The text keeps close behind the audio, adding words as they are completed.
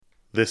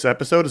This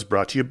episode is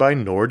brought to you by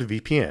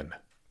NordVPN.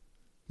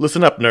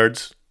 Listen up,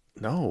 nerds.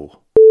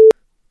 No.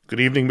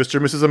 Good evening, Mr.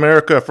 and Mrs.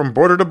 America, from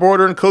border to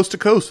border and coast to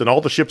coast and all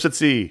the ships at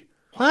sea.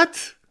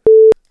 What?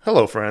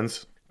 Hello,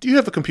 friends. Do you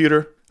have a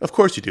computer? Of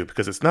course you do,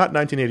 because it's not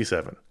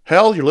 1987.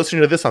 Hell, you're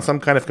listening to this on some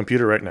kind of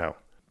computer right now.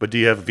 But do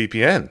you have a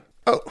VPN?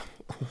 Oh,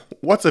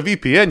 what's a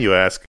VPN, you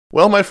ask?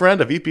 Well, my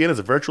friend, a VPN is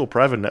a virtual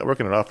private network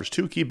and it offers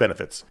two key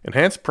benefits: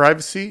 enhanced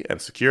privacy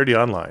and security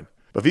online.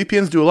 But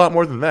VPNs do a lot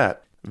more than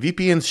that.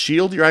 VPNs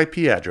shield your IP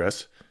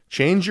address,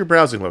 change your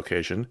browsing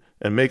location,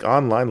 and make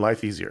online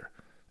life easier.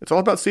 It's all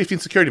about safety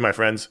and security, my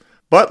friends.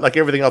 But like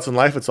everything else in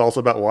life, it's also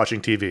about watching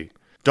TV.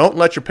 Don't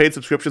let your paid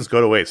subscriptions go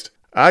to waste.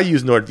 I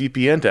use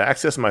NordVPN to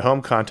access my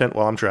home content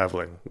while I'm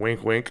traveling.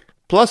 Wink, wink.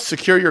 Plus,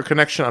 secure your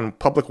connection on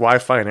public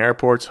Wi-Fi in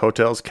airports,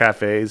 hotels,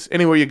 cafes,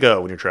 anywhere you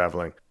go when you're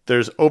traveling.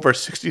 There's over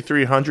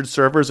 6,300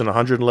 servers in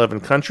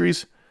 111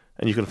 countries,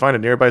 and you can find a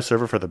nearby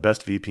server for the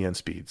best VPN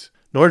speeds.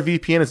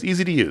 NordVPN is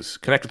easy to use.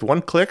 Connect with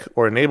one click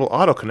or enable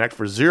auto-connect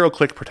for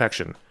zero-click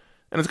protection.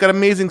 And it's got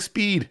amazing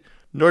speed.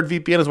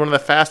 NordVPN is one of the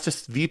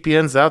fastest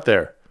VPNs out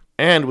there.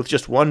 And with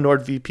just one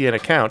NordVPN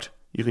account,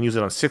 you can use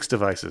it on 6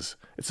 devices.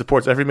 It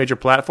supports every major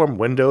platform: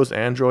 Windows,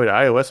 Android,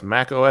 iOS,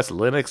 macOS,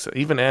 Linux,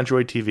 even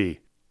Android TV.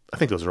 I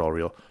think those are all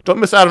real. Don't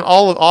miss out on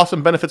all the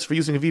awesome benefits for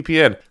using a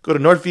VPN. Go to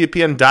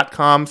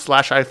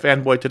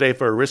nordvpn.com/iFanboy today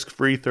for a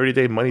risk-free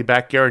 30-day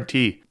money-back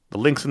guarantee. The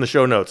link's in the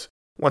show notes.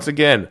 Once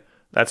again,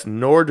 that's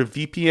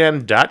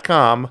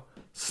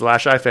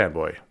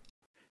nordvpn.com/iFanboy.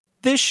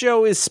 This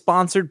show is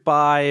sponsored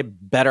by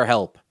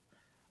BetterHelp.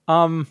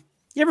 You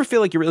ever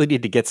feel like you really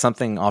need to get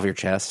something off your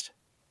chest?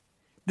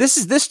 This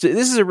is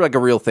like a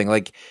real thing.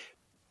 Like,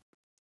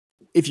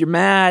 if you're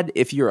mad,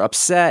 if you're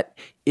upset,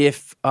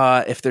 if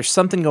there's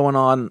something going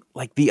on,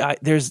 like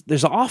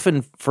there's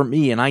often for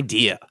me an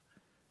idea.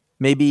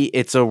 Maybe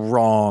it's a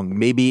wrong,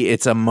 maybe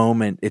it's a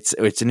moment,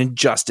 it's an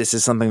injustice,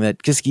 is something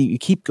that just you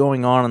keep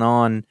going on and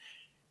on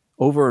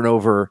over and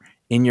over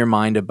in your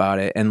mind about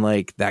it, and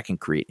like that can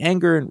create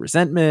anger and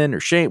resentment or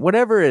shame,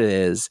 whatever it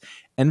is.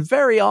 And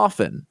very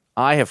often,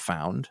 I have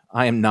found,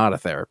 I am not a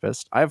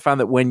therapist, I have found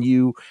that when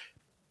you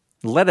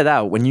let it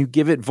out, when you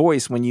give it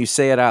voice, when you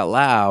say it out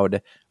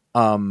loud,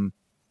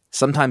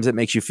 sometimes it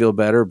makes you feel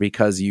better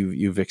because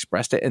you've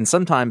expressed it, and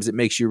sometimes it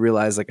makes you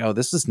realize, like, oh,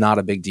 this is not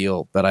a big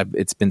deal, but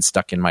it's been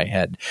stuck in my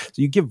head.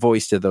 So you give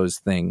voice to those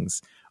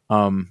things,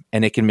 and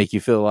it can make you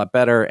feel a lot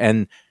better.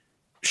 And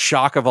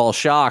shock of all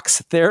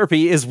shocks,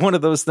 therapy is one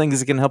of those things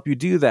that can help you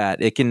do that.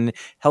 It can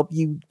help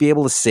you be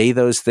able to say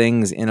those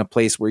things in a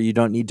place where you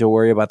don't need to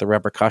worry about the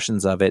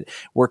repercussions of it,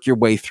 work your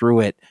way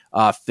through it,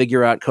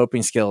 figure out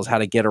coping skills, how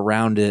to get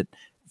around it,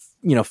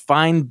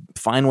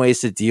 find ways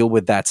to deal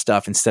with that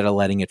stuff instead of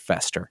letting it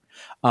fester.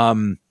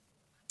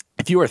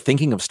 If you are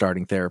thinking of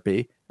starting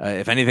therapy,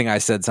 if anything I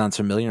said sounds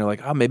familiar, you're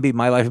like, oh, maybe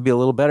my life would be a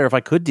little better if I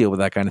could deal with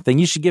that kind of thing,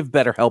 you should give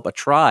BetterHelp a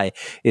try.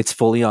 It's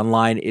fully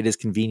online. It is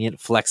convenient,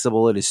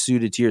 flexible. It is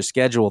suited to your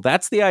schedule.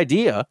 That's the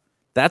idea.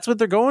 That's what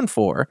they're going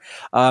for.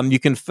 You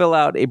can fill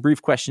out a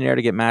brief questionnaire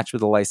to get matched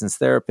with a licensed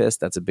therapist.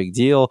 That's a big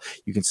deal.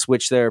 You can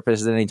switch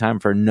therapists at any time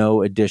for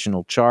no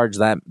additional charge.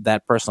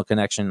 That personal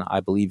connection, I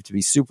believe, to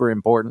be super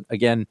important.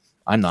 Again,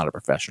 I'm not a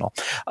professional.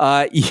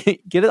 Get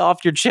it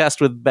off your chest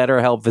with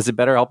BetterHelp. Visit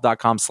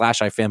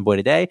BetterHelp.com/iFanboy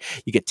today.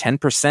 You get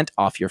 10%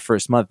 off your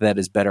first month. That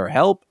is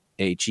BetterHelp,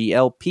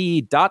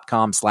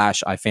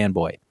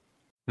 HELP.com/iFanboy.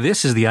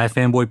 This is the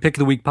iFanboy Pick of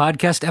the Week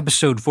podcast,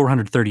 episode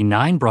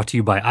 439, brought to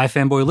you by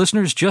iFanboy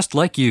listeners just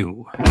like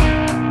you.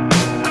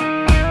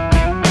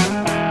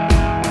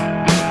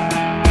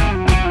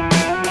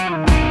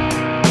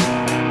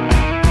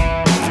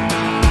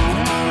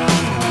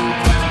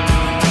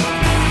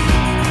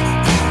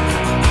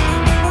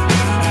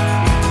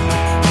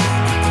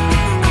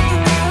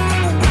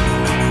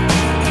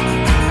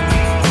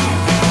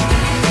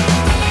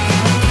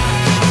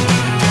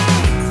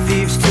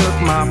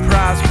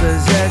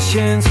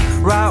 Possessions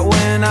right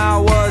when I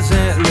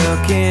wasn't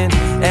looking,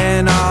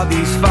 and all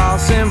these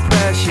false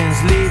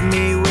impressions leave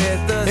me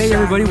with the Hey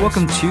everybody,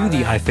 welcome to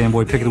the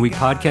iFanboy Pick of the Week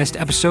podcast,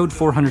 episode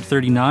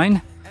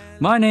 439.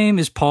 My name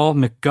is Paul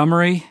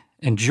Montgomery,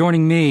 and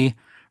joining me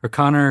are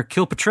Connor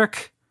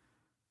Kilpatrick.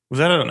 Was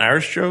that an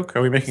Irish joke?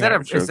 Are we making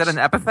Irish jokes? Is that an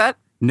epithet?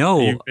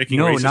 No,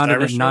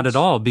 not at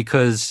all,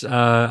 because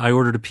I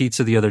ordered a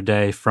pizza the other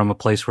day from a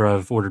place where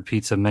I've ordered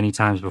pizza many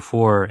times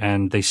before,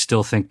 and they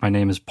still think my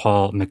name is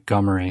Paul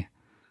Montgomery.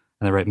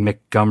 And they write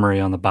Montgomery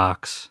on the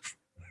box.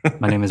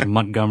 My name is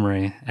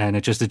Montgomery, and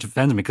it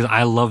offends me because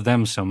I love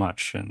them so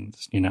much, and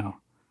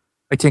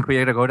I think we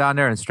got to go down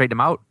there and straighten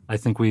them out. I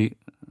think we,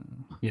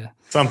 yeah.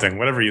 Something,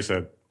 whatever you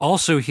said.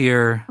 Also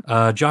here,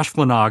 Josh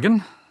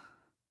Flanagan.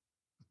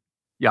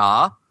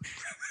 Yeah.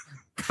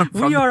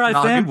 We are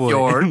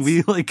iFanboy.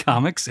 We like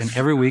comics, and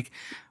every week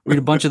we read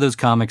a bunch of those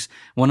comics.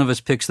 One of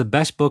us picks the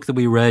best book that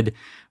we read.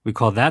 We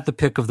call that the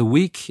pick of the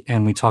week,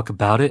 and we talk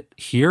about it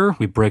here.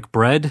 We break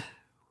bread.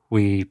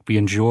 We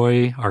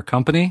enjoy our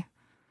company.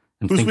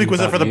 Whose week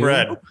was it for the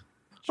bread? Who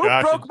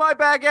broke my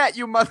baguette,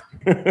 you mother?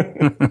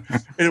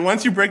 And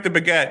once you break the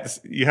baguette,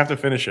 you have to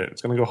finish it.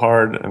 It's going to go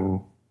hard,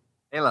 and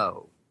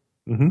Hello.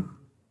 Mm-hmm.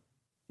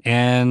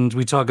 And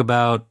we talk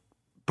about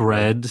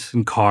bread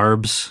and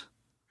carbs.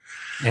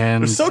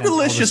 And they're so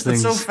delicious, but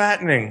so things.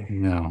 fattening.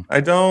 No.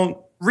 I don't...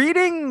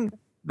 Reading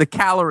the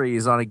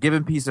calories on a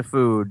given piece of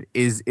food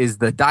is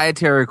the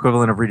dietary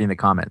equivalent of reading the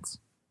comments.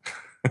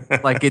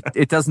 Like,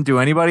 it doesn't do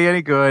anybody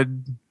any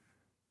good.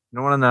 You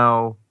don't want to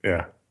know.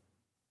 Yeah.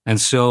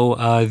 And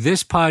so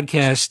this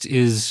podcast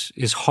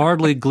is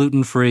hardly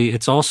gluten-free.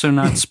 It's also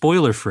not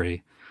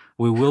spoiler-free.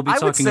 We will be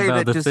talking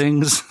about the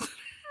things...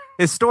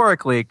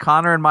 Historically,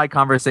 Connor and my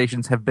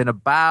conversations have been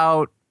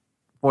about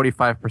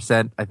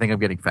 45%. I think I'm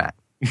getting fat.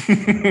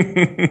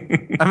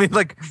 I mean,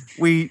 like,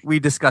 we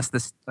discussed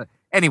this.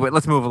 Anyway,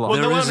 let's move along. Well,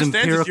 there no is one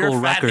understands empirical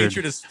your fat record.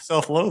 hatred is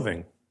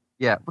self-loathing.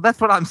 Yeah, well,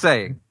 that's what I'm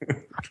saying.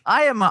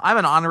 I'm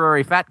an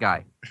honorary fat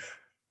guy.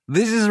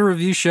 This is a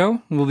review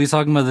show. We'll be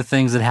talking about the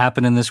things that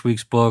happened in this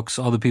week's books,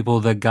 all the people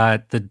that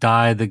died,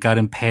 that got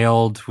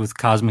impaled with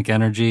cosmic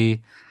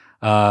energy.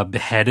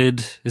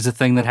 Beheaded is a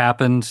thing that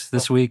happened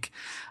this week.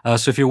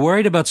 So if you're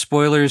worried about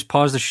spoilers,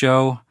 pause the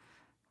show,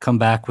 come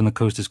back when the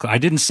coast is clear. I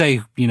didn't say,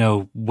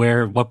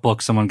 what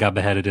book someone got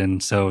beheaded in,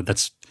 so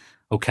that's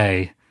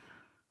okay,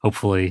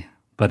 hopefully.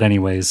 But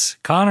anyways,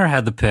 Connor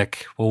had the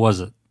pick. What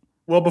was it?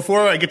 Well,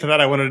 before I get to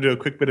that, I wanted to do a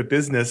quick bit of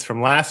business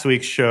from last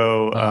week's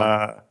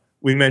show.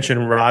 We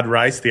mentioned Rod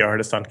Rice, the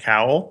artist on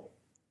Cowl.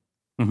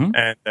 Mm-hmm.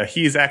 And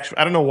he's actually,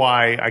 I don't know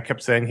why I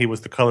kept saying he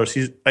was the colorist.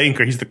 He's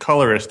inker. He's the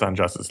colorist on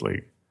Justice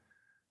League.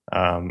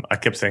 I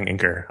kept saying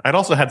inker. I'd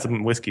also had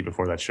some whiskey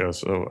before that show,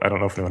 so I don't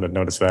know if anyone had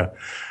noticed that.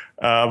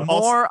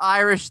 More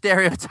Irish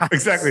stereotypes.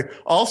 Exactly.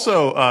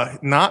 Also,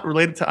 not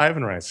related to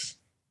Ivan Rice.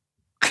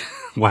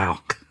 Wow.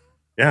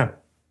 Yeah.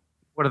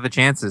 What are the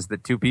chances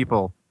that two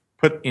people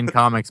in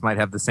comics might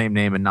have the same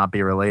name and not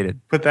be related?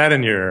 Put that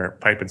in your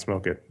pipe and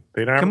smoke it.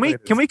 They aren't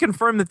related. Can we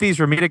confirm that these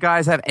Ramita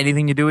guys have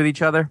anything to do with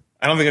each other?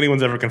 I don't think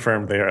anyone's ever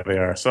confirmed they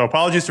are. So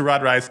apologies to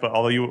Rod Rice, but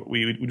although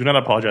we do not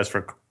apologize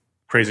for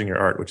praising your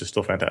art, which is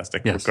still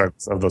fantastic,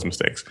 regardless of those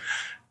mistakes.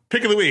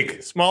 Pick of the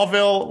week,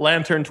 Smallville,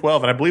 Lantern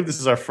 12. And I believe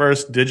this is our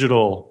first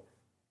digital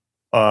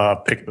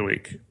pick of the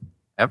week.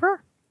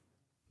 Ever?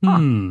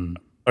 Hmm.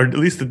 Or at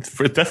least it's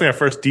definitely our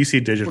first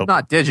DC digital. Well,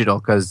 not digital,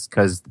 because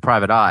the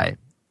Private Eye.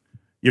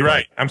 You're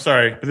right. I'm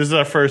sorry. But this is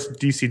our first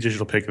DC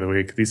digital pick of the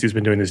week. DC's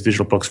been doing these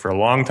digital books for a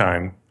long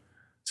time.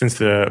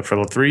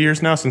 For 3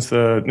 years now, since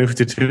the New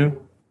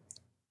 52.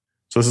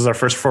 So this is our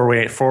first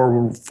foray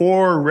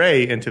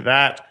into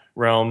that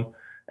realm.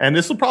 And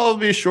this will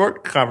probably be a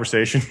short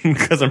conversation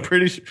because I'm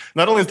pretty sure,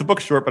 not only is the book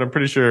short, but I'm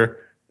pretty sure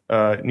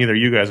neither of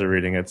you guys are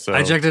reading it. So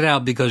I checked it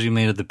out because you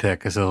made it the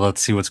pick. So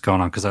let's see what's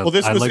going on. Because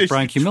I like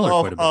Brian Q. Miller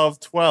quite a bit. Of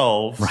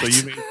 12, right. So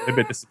you may be a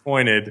bit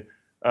disappointed.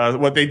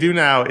 What they do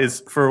now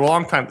is, for a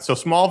long time, so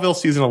Smallville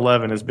season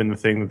 11 has been the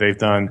thing that they've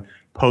done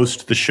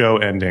post the show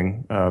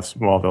ending of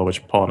Smallville,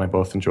 which Paul and I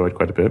both enjoyed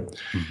quite a bit.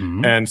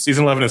 Mm-hmm. And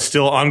season 11 is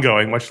still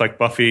ongoing, much like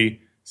Buffy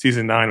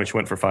season 9, which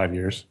went for 5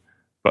 years.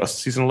 But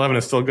season 11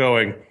 is still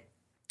going.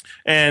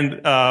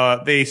 And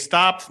they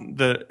stopped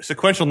the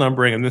sequential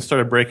numbering and then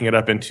started breaking it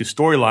up into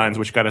storylines,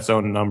 which got its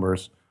own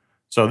numbers.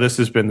 So this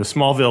has been the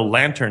Smallville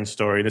Lantern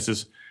story. This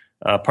is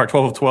part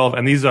 12 of 12,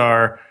 and these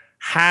are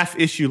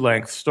half-issue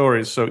length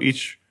stories. So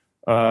each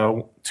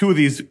two of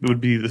these would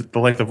be the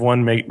length of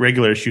one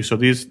regular issue. So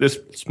this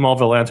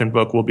Smallville Lantern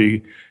book will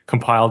be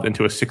compiled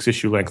into a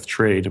 6-issue length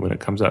trade when it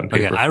comes out in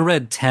paper. Okay, I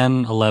read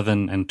 10,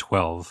 11, and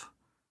 12.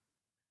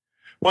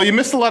 Well, you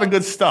missed a lot of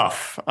good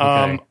stuff.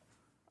 Okay.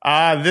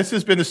 This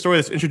has been the story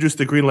that's introduced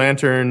the Green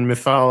Lantern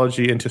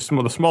mythology into the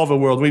Smallville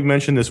world. We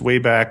mentioned this way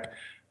back,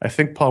 I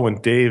think, Paul,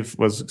 when Dave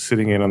was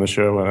sitting in on the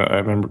show. I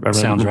remember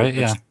Sounds right,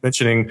 yeah.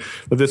 Mentioning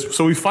this.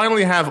 So we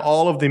finally have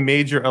all of the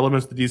major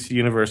elements of the DC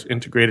universe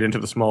integrated into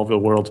the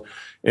Smallville world.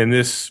 In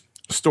this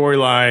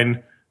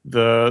storyline,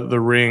 the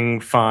ring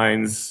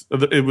finds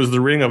it was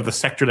the ring of the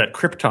sector that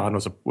Krypton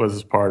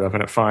was part of,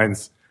 and it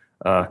finds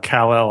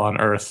Kal-El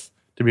on Earth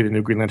to be the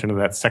new Green Lantern of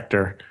that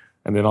sector,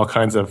 and then all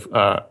kinds of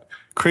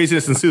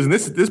craziness ensues. And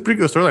this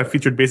particular storyline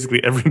featured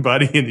basically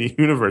everybody in the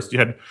universe. You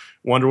had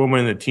Wonder Woman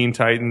and the Teen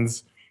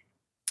Titans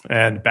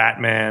and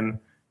Batman,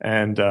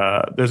 and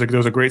there was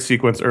a great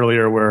sequence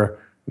earlier where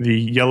the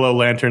Yellow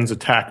Lanterns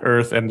attack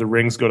Earth and the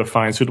rings go to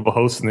find suitable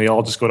hosts, and they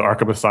all just go to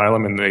Arkham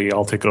Asylum and they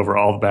all take over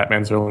all of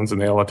Batman's villains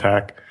and they all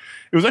attack.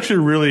 It was actually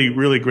a really,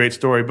 really great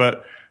story.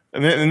 But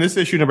in this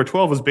issue, number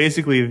 12, was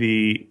basically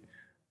the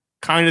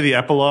kind of the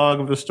epilogue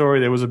of the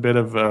story. There was a bit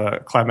of a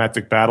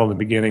climactic battle in the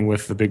beginning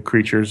with the big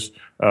creatures,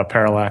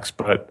 Parallax,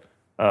 but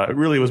it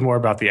really was more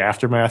about the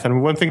aftermath.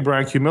 And one thing,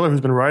 Brian Q. Miller,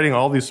 who's been writing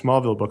all these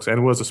Smallville books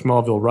and was a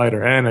Smallville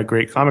writer and a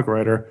great comic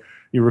writer,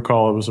 you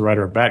recall it was the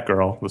writer of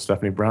Batgirl, the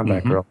Stephanie Brown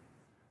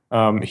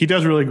Batgirl. He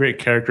does really great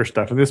character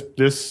stuff. And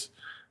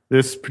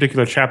this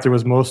particular chapter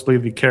was mostly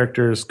the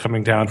characters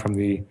coming down from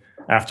the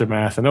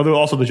aftermath. And although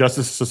also the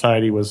Justice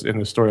Society was in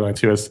the storyline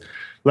too, as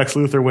Lex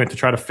Luthor went to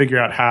try to figure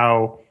out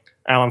how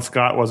Alan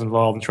Scott was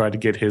involved and tried to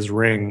get his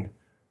ring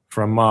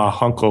from Ma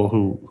Hunkel,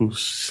 who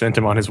sent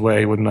him on his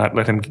way, would not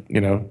let him,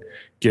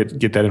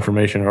 get that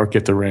information or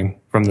get the ring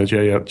from the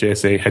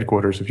JSA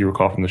headquarters, if you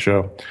recall from the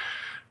show.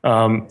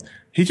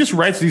 He just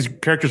writes these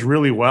characters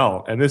really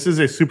well. And this is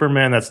a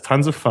Superman that's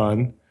tons of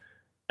fun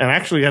and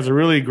actually has a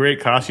really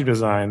great costume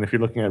design. If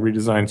you're looking at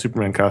redesigned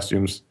Superman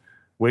costumes,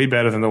 way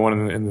better than the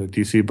one in the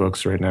DC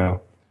books right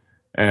now.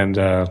 And,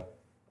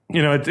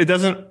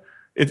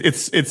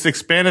 it's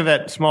expanded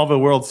that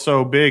Smallville world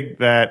so big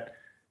that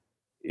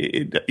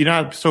you're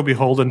not so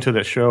beholden to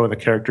the show and the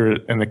character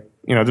and they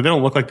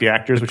don't look like the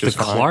actors, which is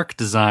fine. The Clark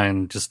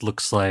design just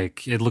looks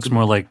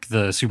more like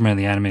the Superman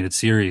the animated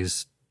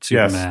series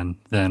Superman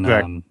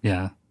than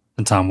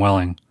Tom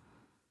Welling.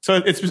 So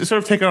it's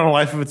sort of taken on a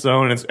life of its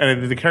own,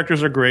 and the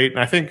characters are great.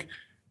 And I think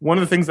one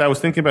of the things I was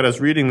thinking about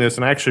as reading this,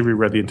 and I actually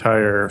reread the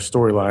entire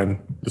storyline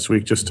this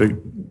week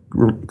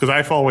because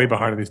I fall way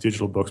behind in these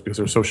digital books because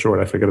they're so short,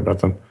 I forget about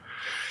them,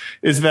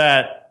 is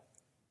that,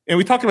 and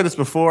we talked about this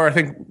before, I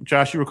think,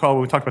 Josh, you recall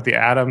when we talked about the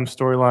Atom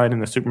storyline in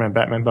the Superman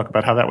Batman book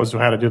about how that was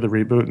how to do the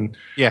reboot. And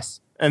yes.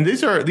 And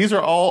these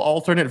are all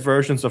alternate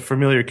versions of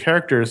familiar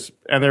characters,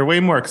 and they're way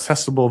more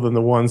accessible than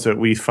the ones that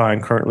we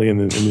find currently in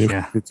the new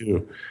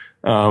 52.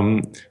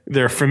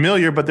 They're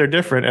familiar, but they're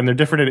different, and they're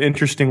different in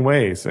interesting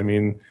ways. I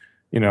mean,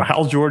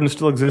 Hal Jordan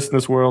still exists in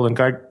this world, and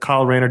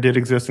Kyle Rayner did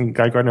exist, and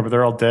Guy Gardner, but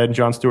they're all dead.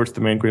 Jon Stewart's the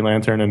main Green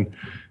Lantern, and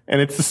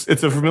it's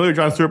a familiar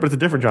Jon Stewart, but it's a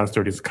different Jon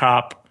Stewart. He's a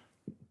cop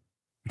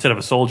instead of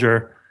a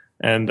soldier,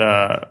 and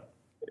I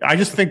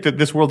just think that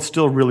this world's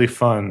still really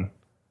fun.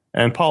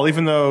 And Paul,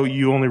 even though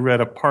you only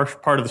read a part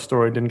of the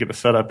story, didn't get the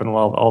setup and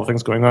all the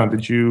things going on,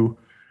 did you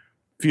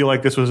feel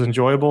like this was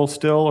enjoyable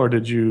still, or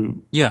did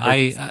you? Yeah,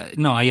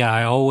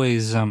 I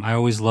always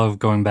love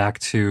going back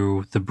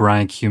to the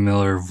Brian Q.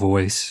 Miller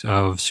voice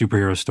of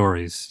superhero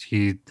stories.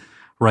 He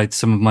writes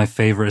some of my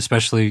favorite,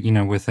 especially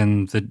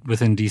within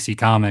DC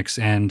Comics,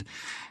 and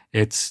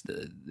it's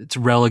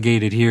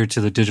relegated here to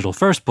the digital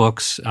first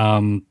books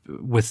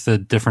with the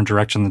different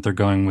direction that they're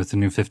going with the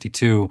new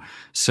 52.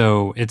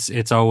 So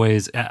it's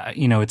always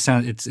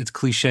it's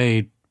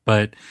cliched,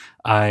 but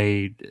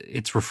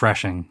it's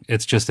refreshing.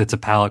 It's a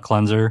palate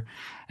cleanser,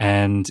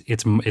 and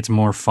it's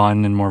more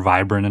fun and more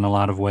vibrant in a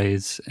lot of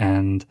ways.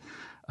 And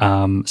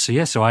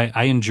so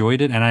I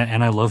enjoyed it,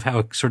 and I love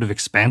how sort of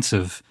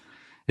expansive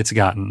it's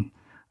gotten.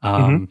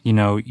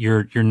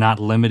 You're not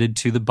limited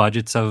to the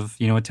budgets of,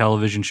 a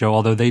television show,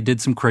 although they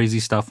did some crazy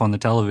stuff on the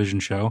television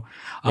show.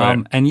 Right.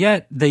 And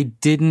yet they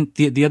didn't,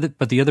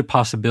 the other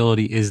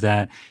possibility is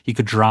that he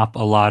could drop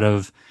a lot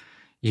of,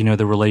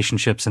 the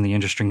relationships and the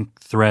interesting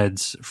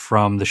threads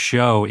from the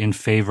show in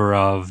favor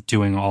of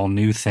doing all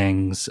new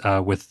things,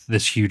 with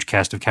this huge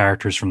cast of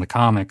characters from the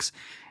comics.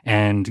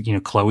 And,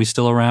 Chloe's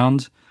still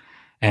around.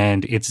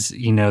 And it's, the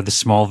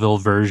Smallville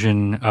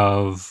version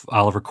of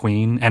Oliver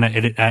Queen. And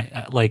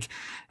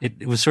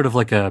it was sort of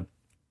like a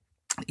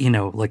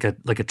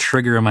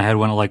trigger in my head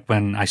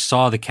when I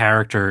saw the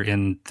character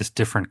in this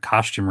different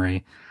costumery.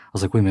 I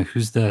was like, wait a minute,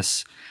 who's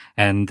this?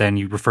 And then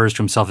he refers to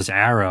himself as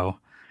Arrow.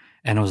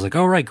 And I was like,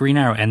 oh, right, Green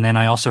Arrow. And then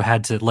I also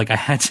had to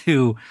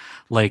negotiate.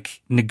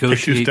 Take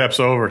 2 steps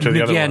over to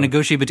the other one. Yeah,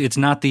 negotiate, but it's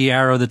not the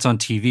Arrow that's on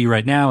TV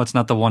right now. It's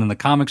not the one in the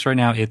comics right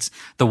now. It's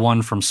the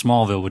one from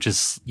Smallville, which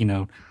is,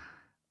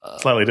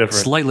 slightly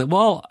different. Quite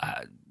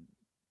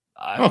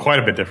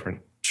a bit different.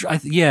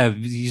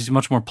 He's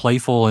much more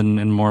playful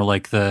and more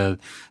like the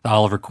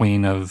Oliver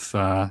Queen of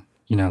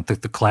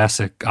the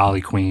classic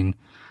Ollie Queen.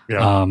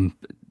 Yeah.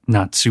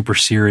 Not super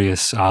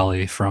serious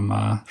Ollie from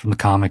the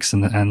comics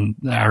and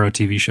the Arrow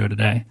TV show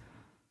today.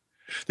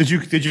 Did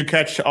you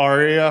catch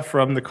Arya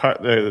from the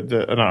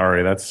not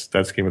Arya?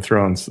 That's Game of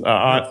Thrones.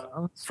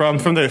 From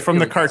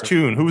the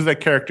cartoon. Who was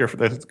that character?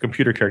 The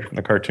computer character from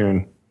the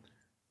cartoon.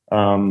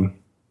 The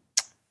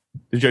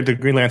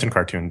Green Lantern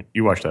cartoon.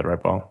 You watched that,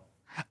 right, Paul?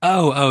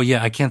 Oh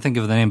yeah. I can't think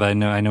of the name, but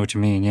I know what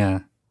you mean. Yeah.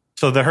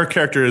 So her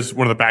character is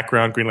one of the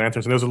background Green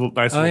Lanterns, and there's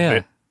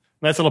a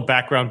nice little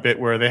background bit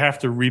where they have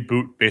to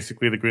reboot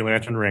basically the Green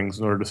Lantern rings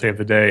in order to save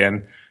the day,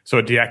 and so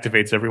it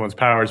deactivates everyone's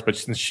powers. But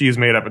since she's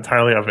made up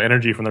entirely of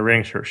energy from the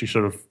ring, she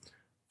sort of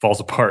falls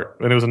apart.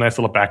 And it was a nice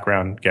little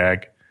background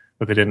gag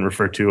that they didn't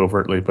refer to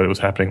overtly, but it was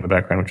happening in the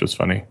background, which was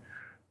funny.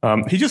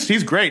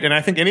 He's great, and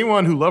I think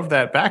anyone who loved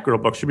that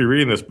Batgirl book should be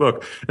reading this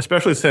book,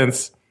 especially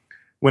since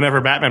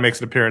whenever Batman makes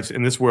an appearance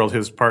in this world,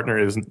 his partner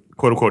is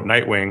quote unquote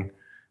Nightwing,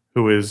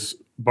 who is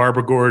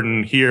Barbara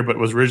Gordon here, but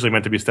was originally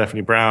meant to be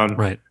Stephanie Brown.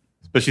 Right.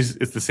 But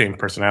it's the same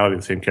personality,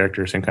 the same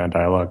character, same kind of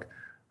dialogue.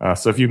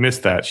 So if you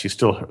missed that, she's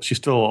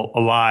still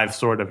alive,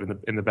 sort of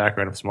in the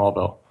background of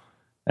Smallville,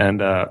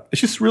 and it's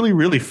just really,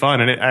 really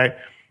fun. And I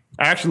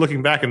actually,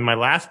 looking back, and my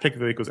last pick of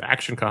the week was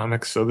Action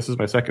Comics, so this is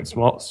my second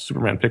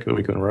Superman pick of the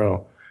week in a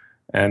row.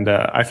 And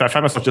I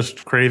find myself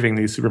just craving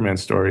these Superman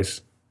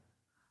stories.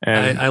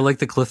 And I like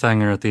the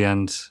cliffhanger at the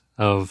end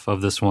of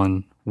this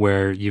one,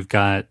 where you've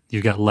got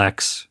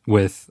Lex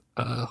with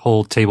a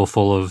whole table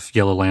full of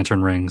Yellow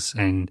Lantern rings,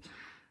 and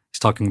he's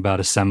talking about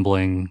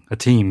assembling a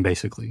team,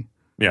 basically.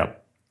 Yeah,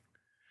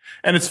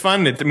 and it's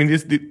fun.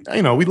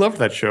 We loved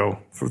that show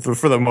for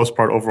the most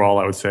part overall,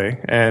 I would say,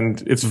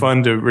 and it's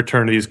fun to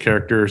return to these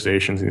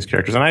characterizations and these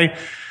characters. And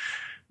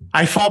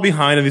I fall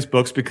behind in these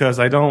books because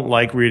I don't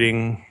like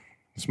reading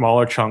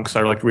smaller chunks.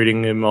 I like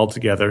reading them all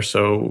together,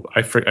 so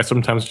I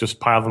sometimes just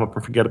pile them up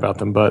and forget about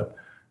them. But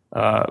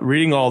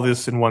reading all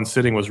this in one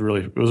sitting was a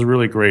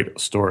really great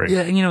story.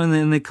 Yeah, and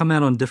then they come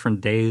out on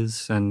different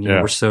days, and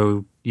we're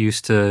so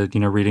used to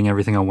reading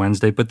everything on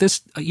Wednesday. But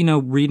this,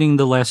 reading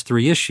the last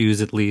 3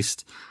 issues at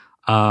least,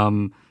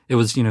 it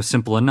was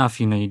simple enough.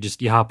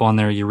 You hop on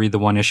there, you read the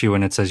one issue,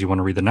 and it says you want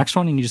to read the next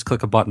one, and you just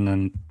click a button,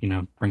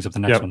 and brings up the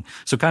next one.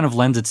 So it kind of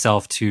lends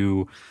itself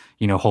to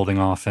holding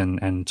off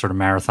and sort of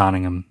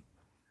marathoning them.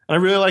 I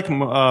really like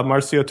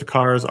Marcio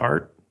Takara's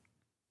art.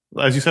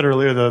 As you said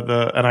earlier,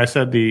 and I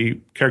said the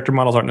character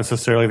models aren't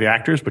necessarily the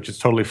actors, which is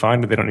totally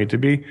fine, but they don't need to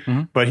be.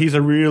 Mm-hmm. But he's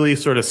a really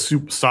sort of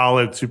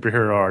solid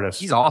superhero artist.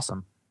 He's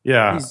awesome.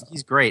 Yeah.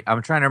 He's great.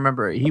 I'm trying to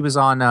remember. He was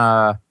on,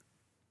 I'm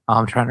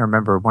trying to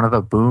remember, one of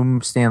the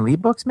Boom Stan Lee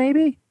books,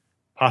 maybe?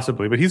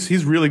 Possibly, but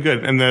he's really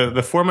good. And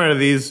the format of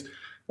these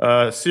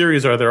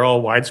series they're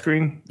all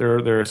widescreen.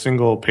 They're a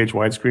single page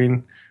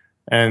widescreen.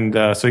 And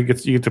so you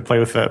get to play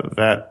with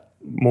that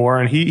more.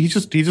 And he's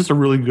just a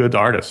really good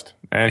artist.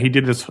 And he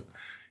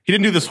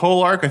didn't do this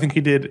whole arc. I think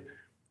he did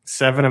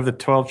 7 of the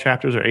 12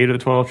 chapters or 8 of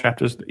the 12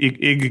 chapters.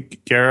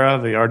 Ig Guerra,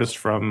 the artist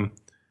from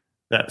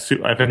that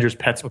Avengers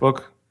Pets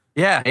book.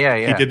 Yeah.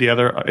 He did the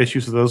other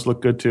issues, so those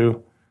look good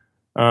too.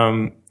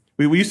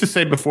 We used to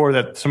say before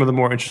that some of the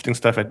more interesting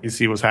stuff at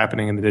DC was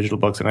happening in the digital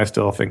books, and I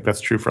still think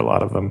that's true for a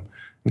lot of them,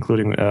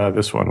 including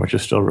this one, which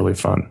is still really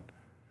fun.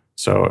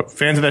 So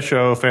fans of that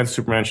show, fans of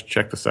Superman, should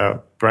check this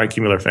out. Brian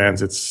Q. Miller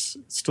fans, it's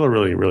still a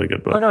really, really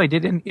good book. Oh, no, he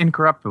did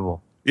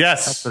Incorruptible.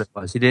 Yes. That's what it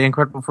was. He did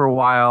Incorruptible for a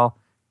while,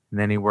 and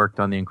then he worked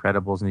on The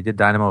Incredibles, and he did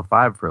Dynamo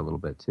 5 for a little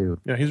bit, too.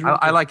 Yeah, he's really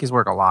I like his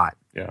work a lot.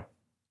 Yeah.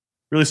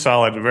 Really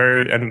solid,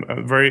 and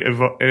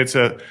it's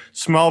a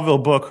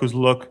Smallville book whose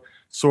look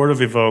sort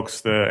of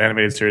evokes the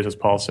animated series, as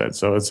Paul said.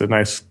 So it's a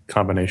nice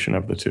combination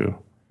of the two.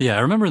 Yeah,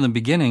 I remember in the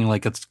beginning,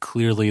 like it's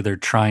clearly they're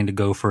trying to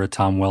go for a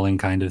Tom Welling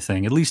kind of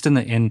thing, at least to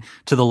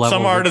the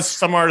level.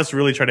 Some artists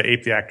really try to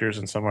ape the actors,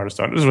 and some artists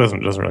don't. It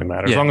doesn't really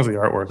matter as long as the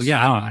art works. Well,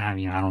 yeah, I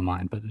don't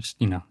mind, but it's,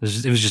 it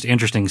was just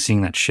interesting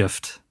seeing that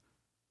shift.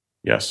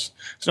 Yes.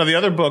 So now the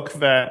other book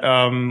that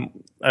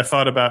I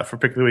thought about for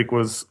pick of the week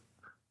was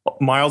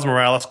Miles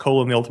Morales: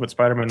 The Ultimate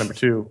Spider-Man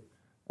 #2.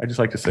 I just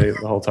like to say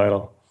the whole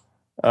title.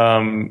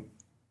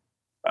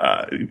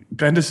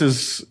 Bendis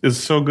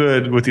is so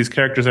good with these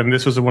characters, and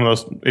this was one of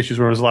those issues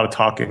where there was a lot of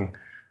talking,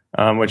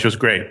 which was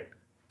great.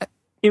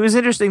 It was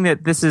interesting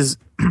that this is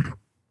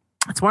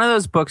it's one of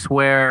those books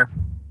where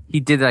he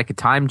did like a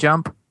time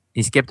jump.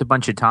 He skipped a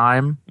bunch of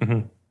time,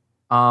 and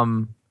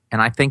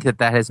I think that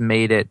has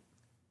made it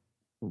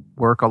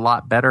work a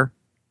lot better.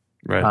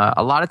 Right.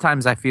 A lot of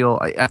times I feel,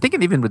 I think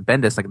even with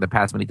Bendis, like in the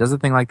past, when he does a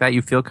thing like that,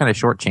 you feel kind of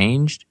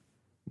shortchanged.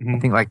 I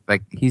think like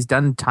he's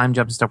done time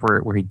jump stuff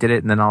where he did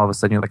it, and then all of a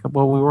sudden you're like,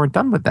 well, we weren't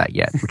done with that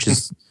yet, which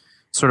is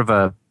sort of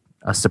a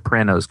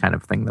Sopranos kind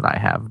of thing that I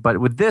have.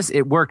 But with this,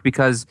 it worked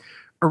because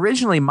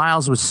originally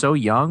Miles was so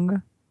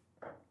young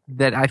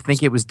that I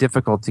think it was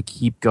difficult to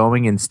keep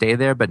going and stay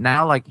there. But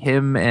now, like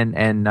him and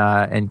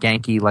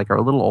Genki like are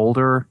a little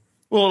older.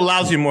 Well, it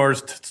allows you more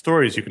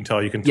stories you can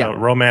tell. You can tell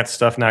romance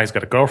stuff. Now he's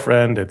got a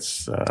girlfriend.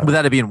 It's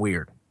without it being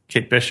weird.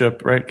 Kate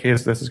Bishop, right?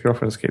 That's his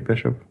girlfriend is Kate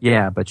Bishop.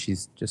 Yeah, but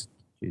she's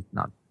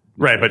not.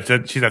 Right, but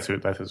that's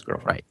his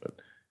girlfriend. Right. But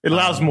it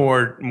allows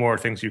more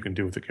things you can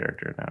do with the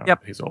character now.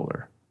 Yep. He's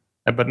older.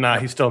 But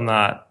he's still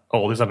not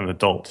old. He's not an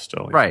adult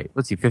still. Right.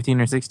 What's he,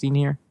 15 or 16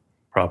 here?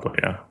 Probably,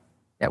 yeah.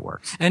 That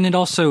works. And it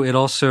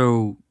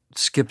also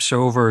skips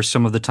over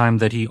some of the time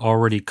that he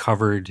already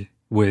covered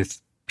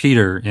with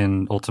Peter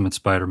in Ultimate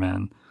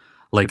Spider-Man.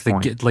 Like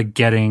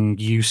getting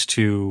used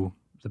to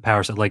the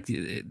power set. Like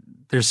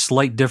there's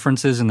slight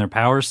differences in their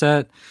power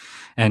set.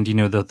 And,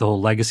 the whole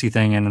legacy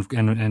thing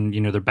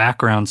and their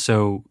background.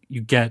 So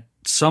you get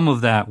some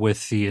of that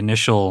with the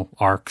initial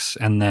arcs,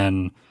 and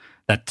then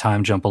that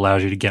time jump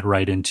allows you to get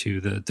right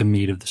into the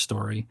meat of the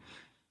story.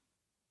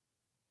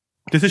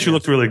 This issue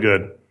looked really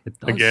good.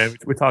 Again,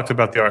 we talked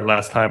about the art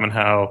last time and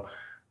how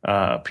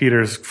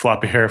Peter's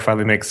floppy hair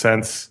finally makes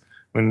sense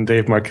when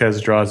Dave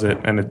Marquez draws it,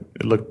 and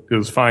it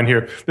was fine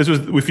here. This was,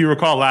 if you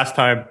recall last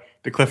time,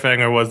 the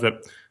cliffhanger was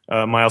that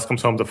Miles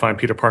comes home to find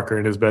Peter Parker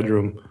in his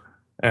bedroom.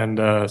 And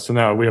so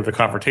now we have the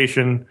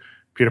confrontation.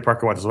 Peter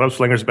Parker wants his web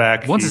slingers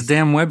back. Wants his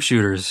damn web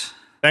shooters.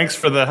 Thanks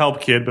for the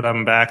help, kid, but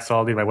I'm back, so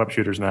I'll need my web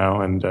shooters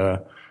now. And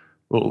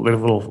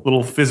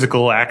little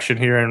physical action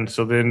here. And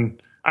so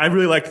then I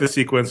really liked the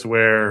sequence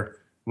where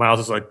Miles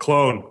is like,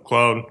 clone.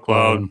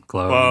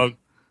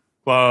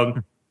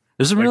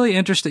 There's some really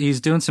interesting.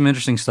 He's doing some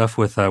interesting stuff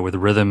with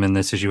rhythm in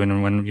this issue.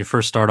 And when you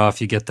first start off,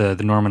 you get the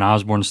Norman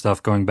Osborn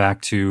stuff going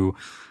back to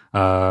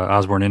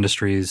Osborn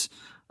Industries.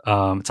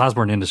 It's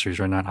Osborn Industries,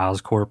 right? Not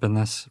Oscorp in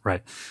this,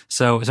 right?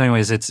 So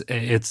anyways, it's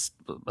a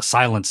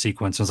silent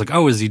sequence. It's like,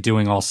 oh, is he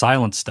doing all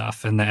silent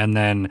stuff? And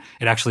then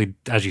it actually,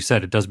 as you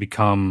said, it does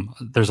become.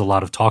 There's a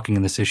lot of talking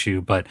in this issue,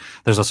 but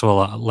there's also a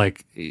lot,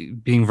 like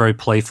being very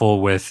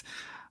playful with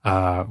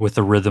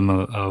the rhythm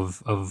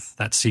of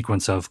that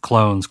sequence of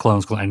clones,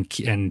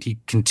 and he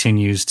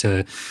continues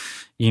to,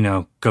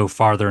 go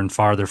farther and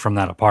farther from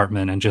that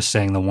apartment and just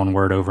saying the one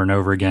word over and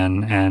over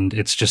again. And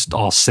it's just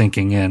all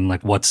sinking in,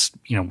 like what's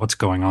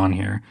going on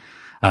here.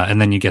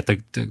 And then you get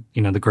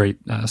the great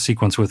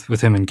sequence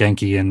with him and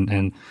Genki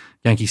and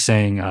Genki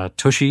saying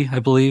Tushy, I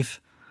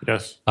believe.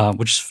 Yes.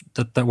 Which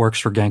that works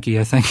for Genki,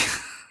 I think.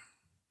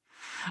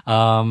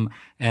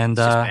 And it's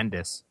just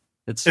Bendis.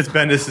 It's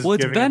Bendis. Well,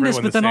 it's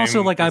Bendis, but then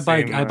also like I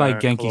buy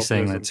Genki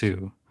saying that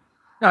too.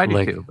 No, I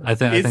do too. I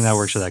think that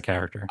works for that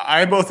character.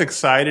 I'm both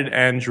excited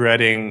and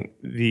dreading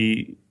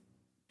the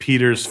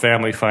Peter's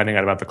family finding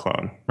out about the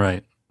clone.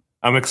 Right.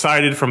 I'm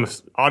excited from an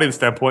audience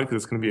standpoint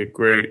because it's going to be a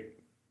great.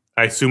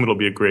 I assume it'll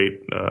be a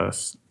great,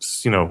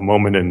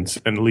 moment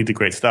and lead to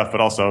great stuff.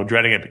 But also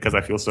dreading it because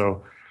I feel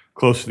so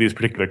close to these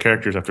particular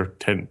characters after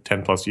 10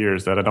 plus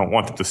years that I don't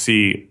want them to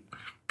see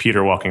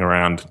Peter walking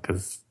around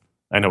because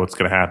I know what's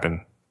going to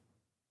happen.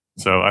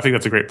 So I think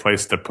that's a great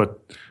place to put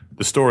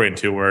the story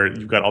into, where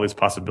you've got all these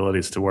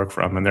possibilities to work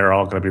from, and they're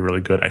all going to be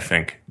really good, I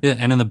think. Yeah,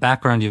 and in the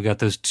background, you've got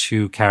those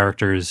two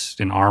characters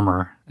in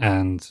armor,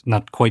 and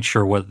not quite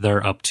sure what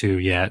they're up to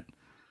yet.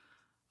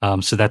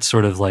 So that's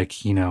sort of like,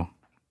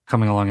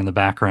 coming along in the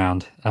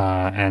background.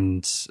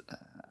 And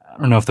I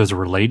don't know if those are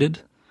related.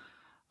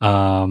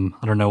 I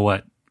don't know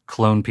what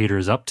Clone Peter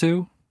is up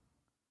to.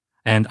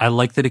 And I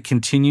like that it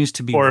continues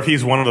to be, or if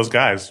he's one of those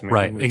guys, maybe.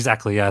 Right?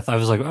 Exactly. Yeah, I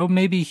was like, oh,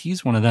 maybe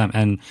he's one of them.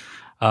 And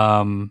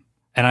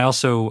I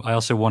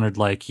also wondered,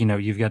 like,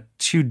 you've got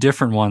two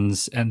different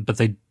ones, but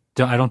I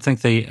don't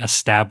think they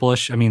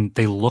establish. I mean,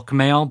 they look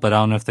male, but I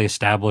don't know if they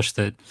establish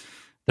that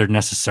they're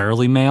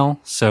necessarily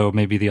male. So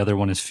maybe the other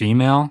one is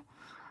female.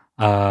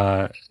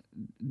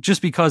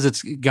 Just because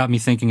it's got me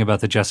thinking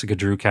about the Jessica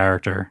Drew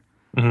character.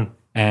 Mm-hmm.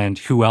 And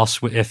who else?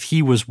 If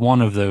he was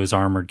one of those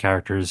armored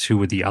characters, who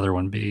would the other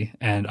one be?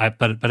 And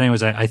but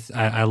anyways,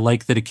 I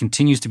like that it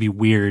continues to be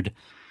weird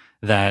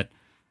that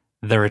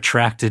they're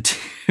attracted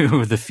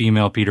to the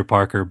female Peter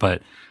Parker,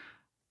 but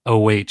oh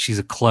wait, she's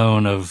a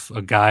clone of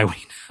a guy we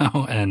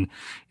know, and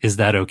is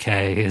that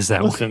okay? Is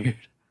that weird?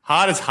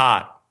 Hot is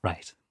hot,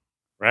 right?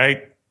 We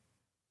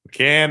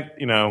can't,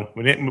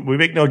 we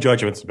make no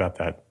judgments about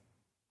that.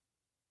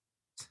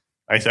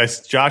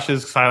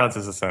 Josh's silence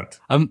is assent.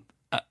 I'm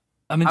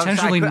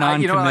intentionally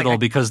non-committal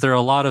because there are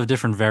a lot of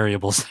different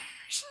variables.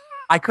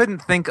 I couldn't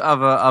think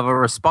of a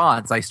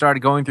response. I started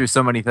going through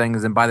so many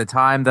things, and by the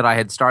time that I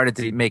had started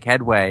to make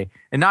headway,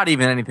 and not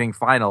even anything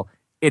final,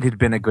 it had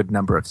been a good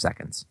number of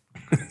seconds.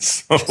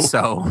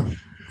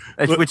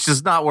 Which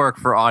does not work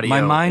for audio. My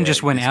mind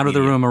just went out of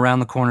the room, around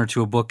the corner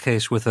to a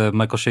bookcase with a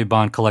Michael Shea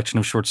Bond collection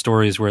of short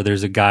stories where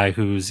there's a guy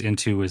who's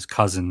into his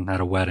cousin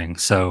at a wedding.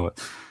 So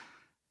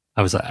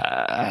I was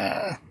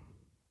like,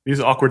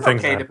 these awkward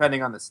things. Okay,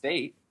 depending on the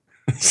state.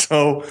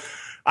 So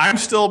I'm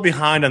still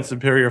behind on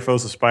Superior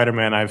Foes of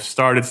Spider-Man. I've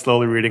started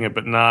slowly reading it,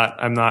 but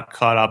I'm not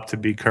caught up to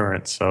be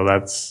current. So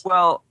that's...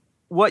 Well,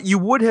 what you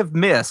would have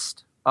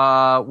missed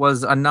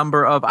was a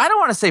number of, I don't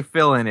want to say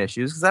fill-in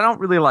issues, because I don't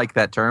really like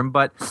that term,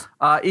 but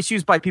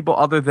issues by people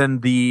other than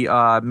the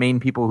main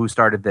people who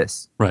started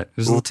this. Right.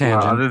 This is a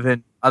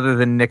tangent. Other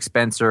than Nick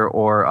Spencer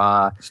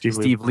or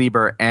Steve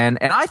Lieber. And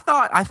I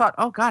thought,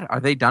 oh God, are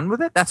they done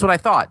with it? That's what I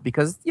thought,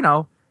 because,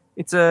 I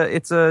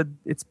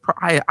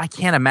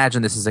can't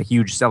imagine this is a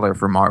huge seller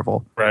for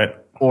Marvel, right?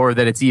 Or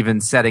that it's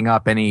even setting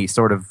up any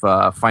sort of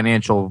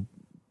financial,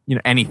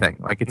 anything.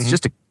 Like it's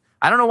just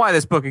I don't know why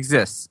this book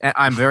exists.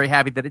 I'm very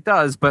happy that it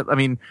does, but I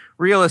mean,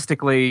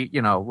 realistically,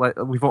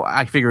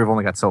 I figure we've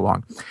only got so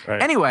long.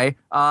 Right. Anyway,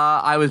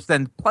 I was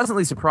then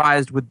pleasantly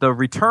surprised with the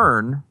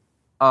return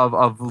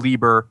of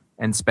Lieber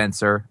and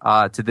Spencer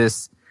to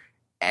this,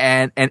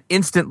 and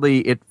instantly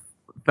it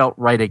felt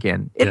right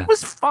again. It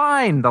was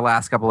fine the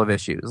last couple of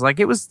issues. Like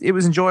it was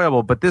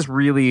enjoyable, but this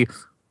really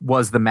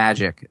was the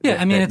magic. Yeah,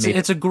 I mean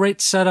it's a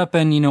great setup,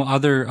 and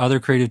other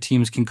creative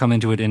teams can come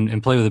into it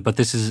and play with it. But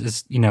this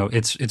is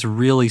it's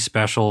really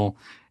special.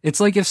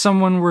 It's like if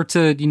someone were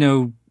to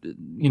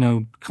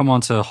come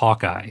onto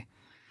Hawkeye.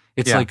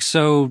 It's like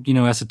so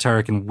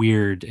esoteric and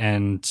weird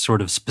and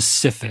sort of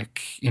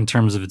specific in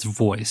terms of its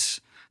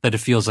voice that it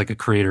feels like a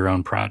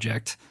creator-owned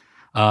project.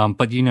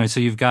 But so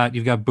you've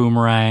got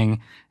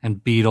Boomerang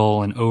and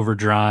Beetle and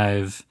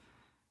Overdrive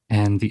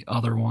and the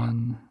other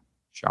one.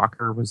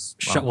 Shocker was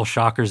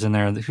Shocker's in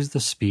there. Who's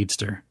the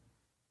speedster?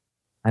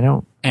 I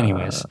don't.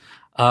 Anyways,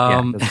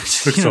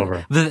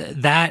 Quicksilver.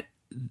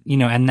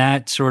 And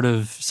that sort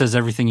of says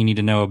everything you need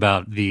to know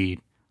about the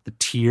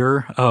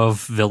tier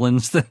of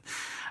villains that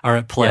are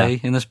at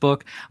play in this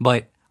book.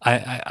 But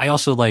I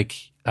also like,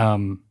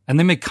 and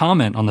they make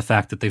comment on the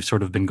fact that they've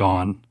sort of been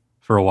gone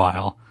for a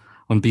while.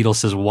 When Beetle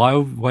says, why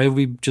have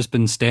we just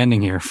been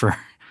standing here for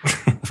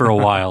a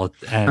while?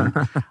 And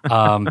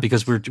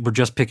because we're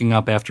just picking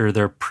up after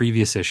their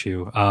previous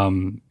issue.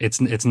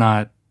 It's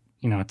not,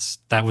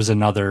 that was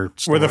another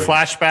story. Were the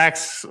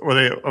flashbacks,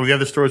 the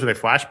other stories, were they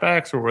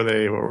flashbacks, or what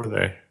were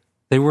they?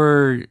 They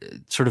were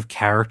sort of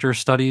character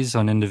studies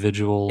on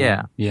individual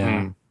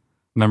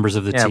members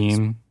of the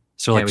team.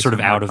 So like sort of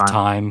out of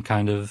time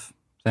kind of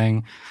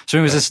thing. So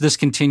anyways, this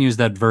continues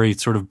that very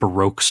sort of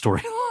Baroque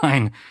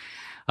storyline.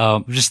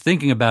 Just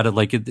thinking about it,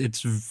 like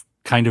it's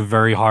kind of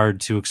very hard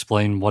to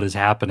explain what is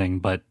happening,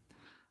 but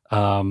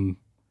and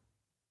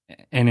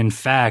in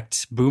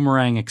fact,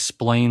 Boomerang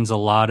explains a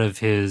lot of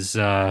his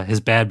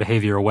bad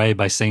behavior away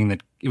by saying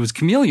that it was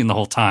Chameleon the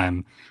whole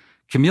time.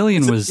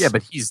 Chameleon was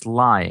but he's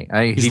lying.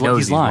 He knows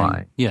he's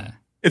lying. Yeah.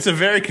 It's a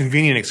very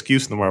convenient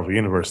excuse in the Marvel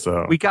Universe,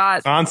 though. We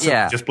got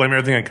just blame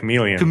everything on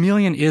Chameleon.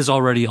 Chameleon is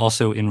already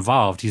also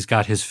involved. He's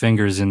got his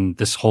fingers in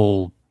this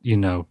whole,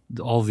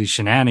 all these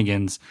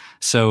shenanigans.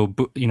 So,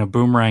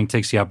 Boomerang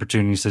takes the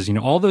opportunity and says,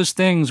 all those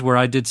things where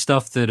I did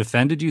stuff that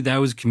offended you, that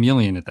was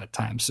Chameleon at that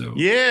time. So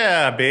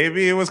yeah,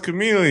 baby, it was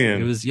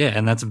Chameleon. It was,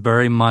 and that's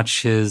very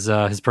much his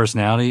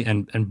personality.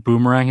 And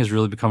Boomerang has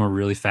really become a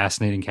really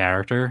fascinating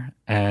character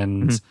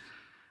and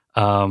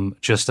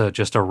just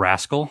a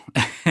rascal.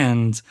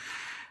 And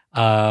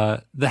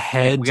the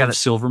head of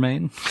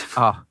Silvermane.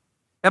 Oh,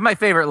 that's my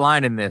favorite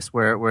line in this,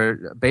 where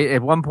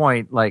at one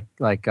point, like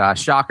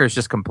Shocker's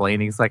just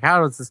complaining. He's like,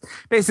 "How does this?"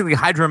 Basically,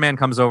 Hydro Man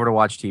comes over to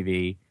watch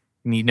TV,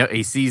 and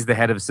he sees the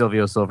head of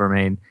Silvio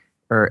Silvermane,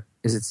 or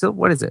is it still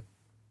what is it?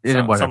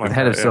 Whatever, the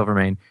head of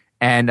Silvermane.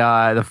 And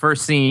the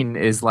first scene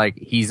is like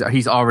he's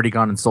already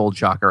gone and sold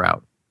Shocker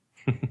out,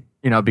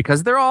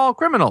 because they're all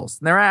criminals,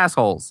 and they're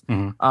assholes.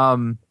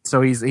 Mm-hmm.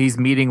 So he's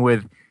meeting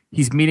with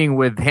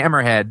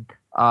Hammerhead.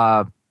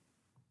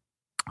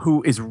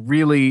 Who's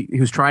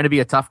trying to be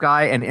a tough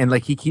guy and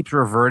like he keeps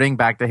reverting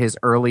back to his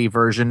early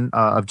version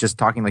of just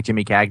talking like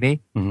Jimmy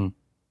Cagney.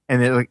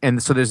 Mm-hmm.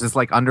 And so there's this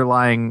like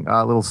underlying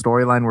little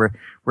storyline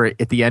where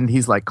at the end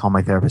he's like, call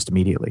my therapist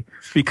immediately,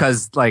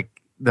 because like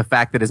the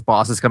fact that his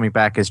boss is coming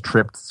back has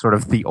tripped sort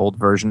of the old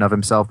version of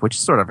himself, which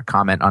is sort of a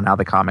comment on how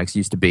the comics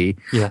used to be.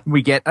 Yeah.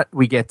 We get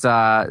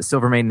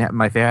Silvermane had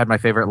my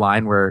favorite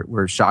line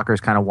where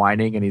Shocker's kind of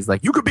whining and he's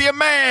like, you could be a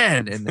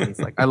man. And then he's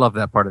like, I love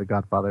that part of The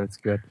Godfather. It's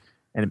good.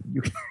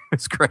 And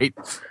it's great,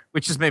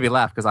 which just made me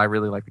laugh because I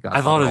really like The Godfather.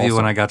 I thought of also. you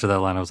when I got to that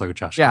line. I was like,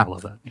 Josh, I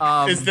love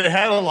that. Is the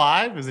head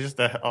alive? Is it just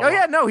oh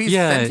yeah, no, he's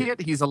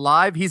sentient. He's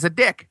alive. He's a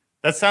dick.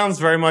 That sounds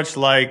very much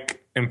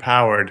like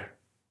Empowered.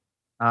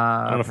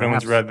 I don't know if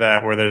anyone's read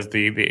that, where there's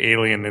the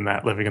alien in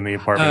that living in the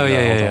apartment. Oh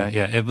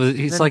yeah.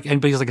 He's like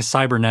a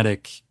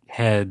cybernetic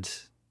head.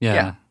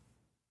 Yeah.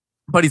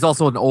 But he's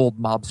also an old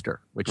mobster,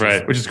 which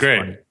is great.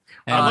 Funny.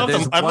 I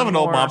love an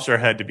old mobster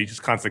head to be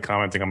just constantly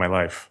commenting on my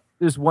life.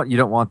 There's one, you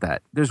don't want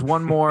that. There's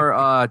one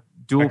more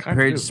dual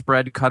page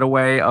spread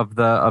cutaway of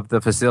the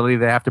facility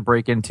they have to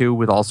break into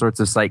with all sorts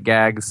of sight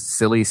gags,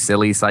 silly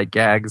sight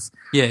gags.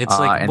 Yeah, it's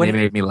like and they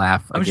made me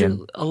laugh. I'm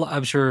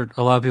sure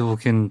a lot of people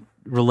can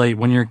relate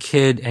when you're a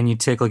kid and you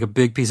take like a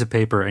big piece of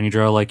paper and you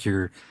draw like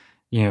your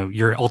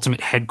ultimate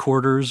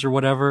headquarters or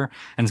whatever,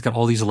 and it's got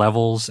all these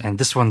levels, and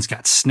this one's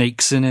got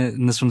snakes in it,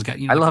 and this one's got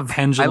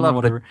pendulum or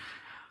whatever.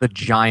 The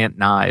giant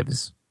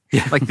knives.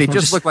 Yeah, like they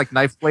just look like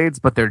knife blades,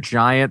 but they're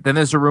giant. Then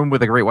there's a room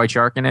with a great white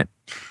shark in it.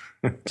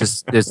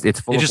 It's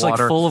full of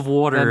water. Like full of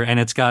water, and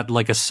it's got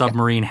like a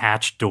submarine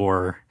hatch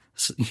door.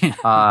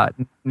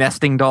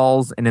 Nesting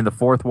dolls, and in the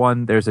fourth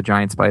one, there's a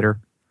giant spider.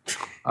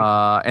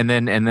 And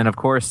then of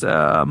course,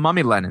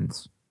 mummy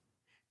Lenins.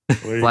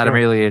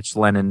 Vladimir Ilyich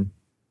Lenin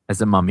as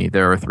a mummy.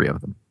 There are 3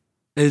 of them.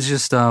 It's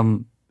just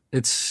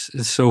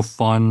it's so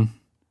fun.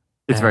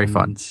 It's very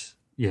fun.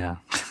 Yeah.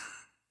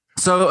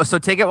 So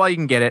take it while you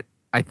can get it.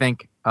 I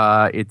think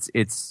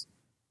it's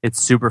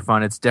super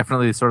fun. It's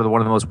definitely sort of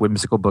one of the most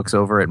whimsical books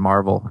over at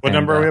Marvel. What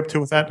number are we up to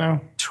with that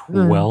now?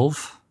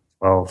 12.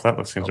 12.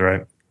 That seems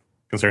right,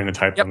 considering the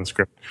type on the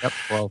script. Yep.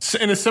 12. So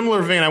in a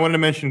similar vein, I wanted to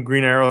mention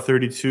Green Arrow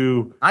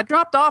 32. I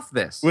dropped off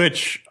this,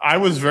 which I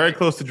was very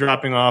close to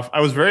dropping off.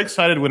 I was very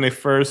excited when they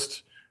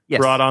first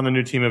brought on the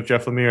new team of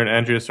Jeff Lemire and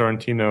Andrea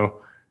Sorrentino,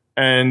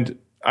 and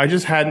I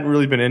just hadn't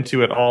really been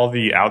into at all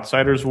the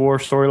Outsiders War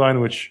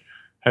storyline, which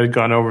had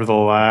gone over the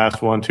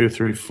last 1, 2,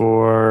 3,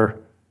 4,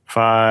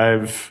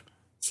 5.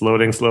 It's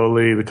loading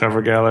slowly. The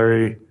cover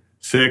gallery,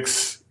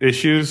 6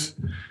 issues.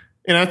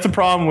 And that's the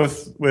problem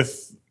with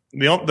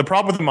the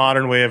problem with the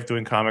modern way of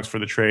doing comics for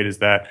the trade is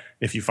that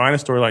if you find a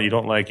storyline you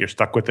don't like, you're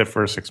stuck with it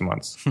for 6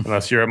 months.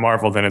 Unless you're at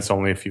Marvel, then it's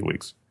only a few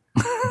weeks.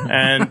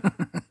 And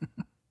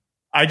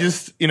I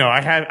just,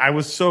 I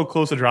was so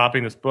close to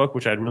dropping this book,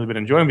 which I'd really been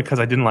enjoying because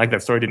I didn't like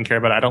that story, didn't care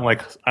about it.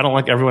 I don't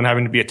like everyone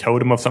having to be a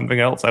totem of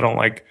something else. I don't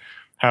like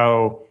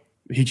how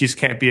he just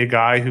can't be a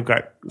guy who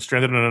got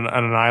stranded on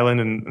an island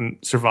and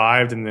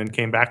survived and then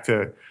came back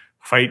to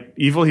fight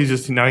evil.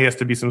 Now he has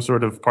to be some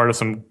sort of part of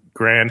some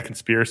grand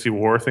conspiracy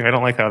war thing. I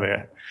don't like how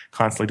they're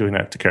constantly doing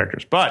that to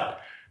characters. But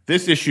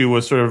this issue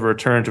was sort of a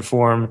return to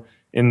form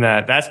in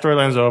that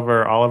storyline's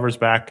over. Oliver's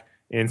back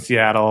in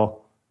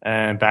Seattle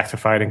and back to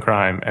fighting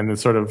crime. And it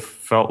sort of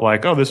felt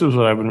like, oh, this is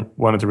what I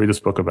wanted to read this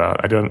book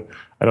about. I don't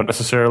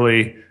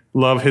necessarily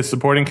love his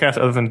supporting cast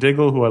other than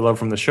Diggle, who I love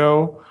from the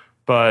show,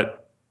 but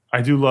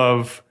I do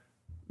love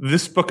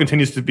this book.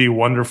 Continues to be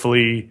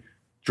wonderfully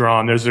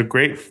drawn. There's some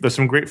great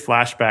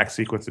flashback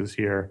sequences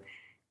here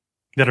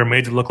that are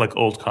made to look like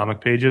old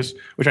comic pages,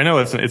 which I know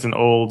it's an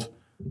old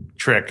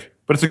trick,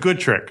 but it's a good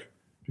trick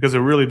because it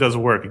really does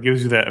work. It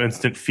gives you that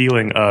instant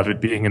feeling of it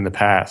being in the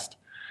past.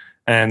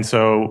 And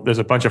so there's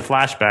a bunch of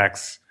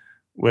flashbacks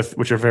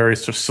which are very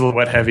sort of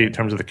silhouette heavy in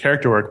terms of the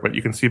character work, but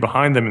you can see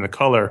behind them in the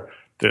color,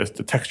 the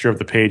texture of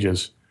the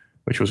pages,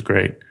 which was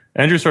great.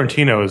 Andrew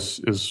Sorrentino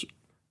is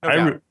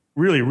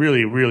really,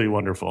 really, really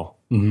wonderful.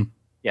 Mm-hmm.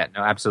 Yeah,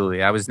 no,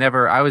 absolutely. I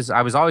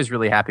was always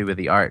really happy with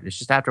the art. It's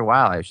just after a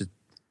while, I was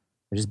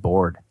just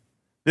bored.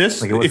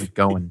 This, it wasn't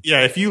going.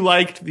 Yeah, if you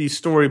liked the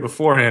story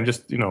beforehand,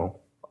 just,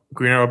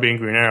 Green Arrow being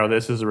Green Arrow,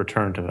 this is a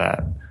return to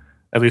that,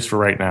 at least for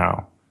right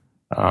now.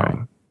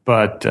 Right.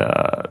 But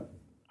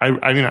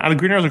I mean,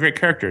 Green Arrow's a great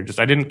character. Just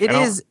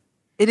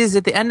It is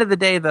at the end of the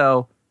day,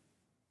 though.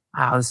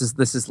 Wow, this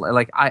is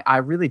like I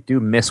really do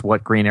miss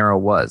what Green Arrow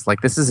was. Like,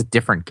 this is a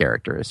different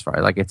character as far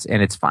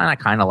it's fine. I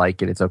kind of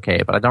like it. It's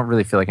okay, but I don't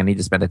really feel like I need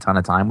to spend a ton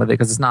of time with it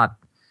because it's not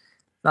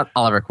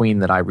Oliver Queen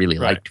that I really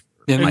liked.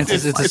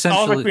 It's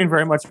Oliver Queen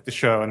very much like the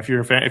show, and if you're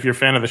a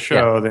fan of the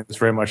show, then it's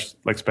very much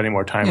like spending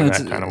more time in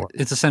that kind of work.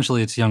 It's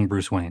essentially young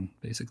Bruce Wayne,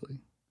 basically.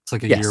 It's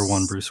like a year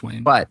one Bruce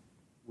Wayne, but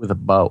with a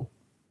bow.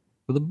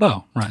 With a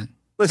bow, right?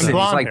 Listen, he's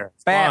like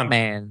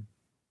Batman,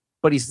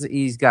 but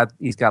he's got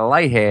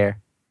light hair,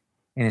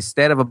 and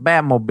instead of a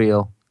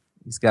Batmobile,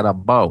 he's got a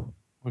bow.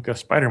 Like a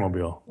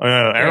Spider-Mobile,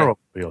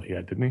 Arrowmobile he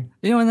had, didn't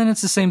he? And then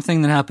it's the same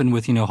thing that happened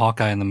with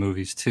Hawkeye in the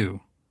movies too.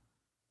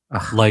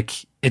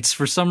 Like, it's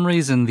for some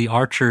reason the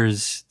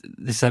Archers,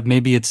 they said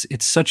maybe it's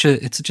such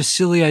a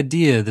silly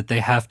idea that they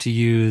have to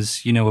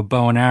use a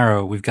bow and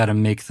arrow. We've got to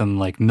make them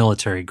like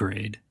military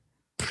grade.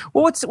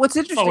 Well, what's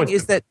interesting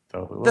is that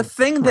the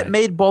thing that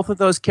made both of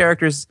those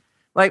characters,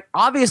 like,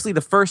 obviously the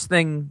first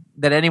thing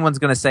that anyone's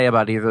going to say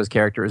about either of those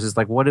characters is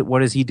like,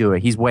 what is he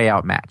doing? He's way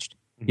outmatched.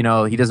 He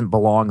doesn't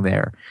belong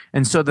there.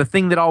 And so the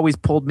thing that always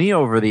pulled me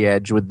over the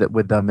edge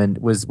with them and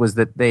was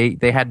that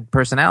they had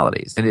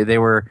personalities and they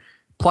were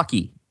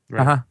plucky.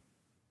 Right.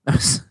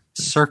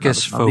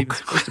 Circus folk.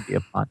 Supposed to be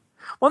a pun.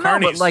 Well, no,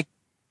 but like,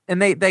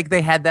 and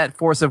they had that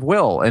force of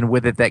will, and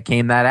with it that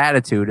came that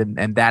attitude,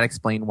 and that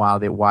explained why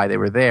they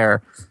were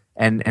there.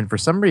 And for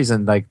some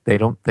reason, like, they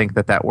don't think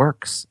that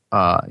works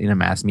in a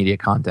mass media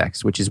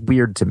context, which is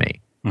weird to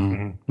me.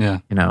 Mm-hmm. Yeah,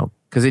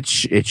 because it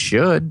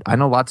should. I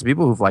know lots of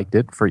people who've liked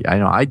it. I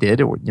know I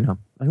did. Or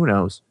who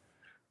knows.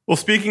 Well,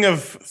 speaking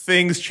of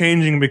things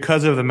changing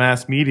because of the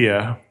mass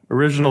media.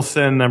 Original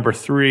Sin number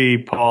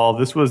 3, Paul.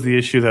 This was the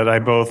issue that I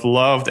both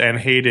loved and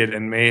hated,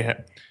 and may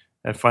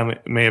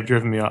have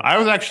driven me off. I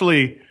was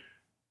actually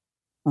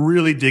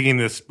really digging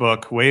this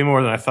book way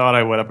more than I thought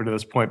I would up until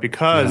this point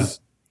because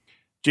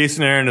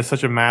Jason Aaron is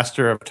such a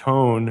master of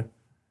tone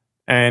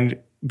and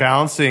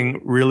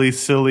balancing really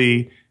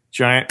silly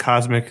giant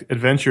cosmic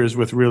adventures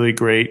with really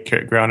great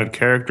grounded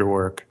character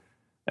work,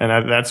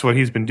 and that's what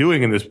he's been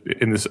doing in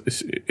this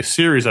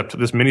series up to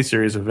this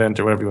miniseries event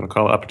or whatever you want to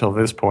call it up until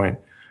this point.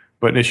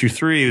 But in issue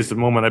 3 is the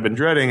moment I've been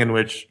dreading, in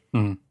which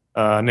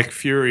Nick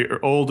Fury,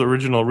 or old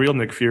original real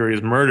Nick Fury,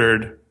 is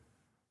murdered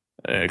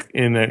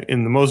in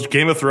the most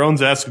Game of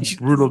Thrones-esque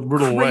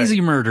brutal way. Crazy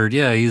murdered,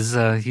 yeah.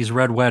 He's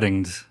red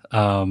weddinged.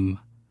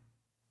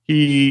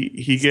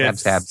 He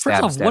gets stab.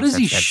 What is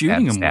he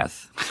shooting him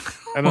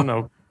with? I don't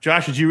know.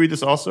 Josh, did you read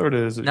this also, or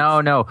is it?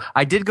 No.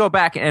 I did go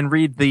back and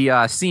read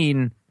the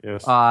scene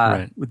with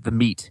the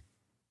meat,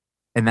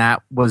 and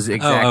that was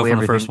exactly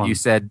everything you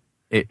said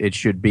it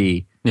should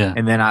be. Yeah.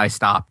 And then I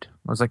stopped.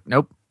 I was like,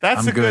 nope.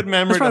 That's a good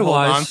memory to hold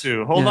on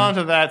to. Hold on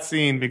to that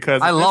scene,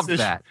 because I love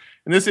that.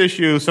 In this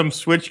issue, some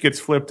switch gets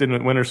flipped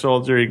in Winter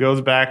Soldier. He goes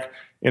back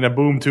in a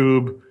boom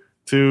tube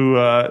to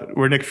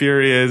where Nick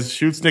Fury is,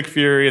 shoots Nick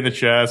Fury in the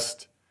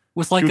chest.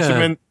 With like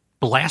a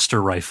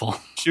blaster rifle.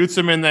 Shoots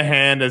him in the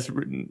hand as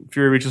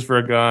Fury reaches for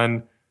a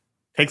gun,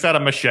 takes out a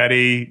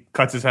machete,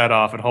 cuts his head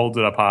off, and holds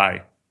it up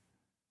high.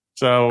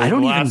 So I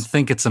don't even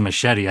think it's a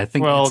machete. I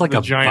think it's like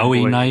a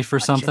Bowie knife or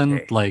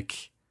something.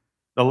 Like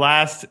the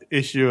last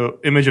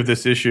image of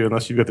this issue,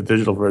 unless you've got the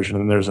digital version,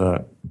 and there's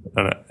an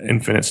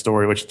infinite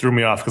story, which threw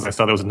me off because I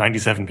saw there was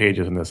 97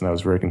 pages in this, and I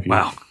was very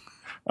confused.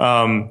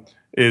 Wow.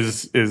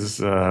 Is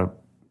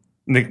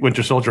Nick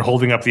Winter Soldier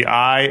holding up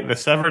the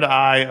severed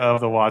eye of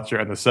the Watcher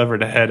and the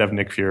severed head of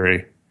Nick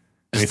Fury.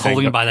 Just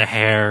holding him by the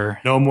hair.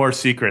 No more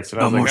secrets.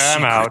 And I was like,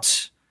 I'm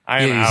out.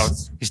 I am out.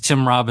 He's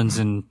Tim Robbins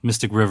in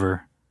Mystic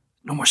River.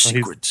 No more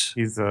secrets.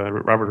 He's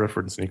Robert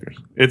Redford in Sneakers.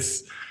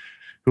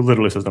 Who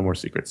literally says no more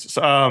secrets.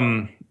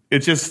 So,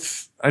 it's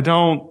just,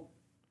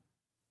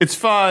 it's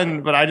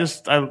fun, but I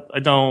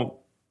don't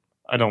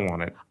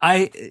want it.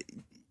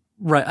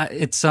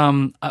 It's,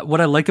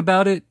 what I like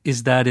about it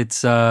is that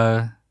it's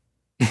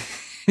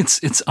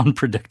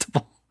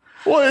unpredictable.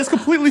 Well, it's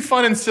completely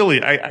fun and silly.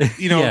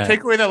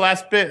 Take away that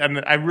last bit, and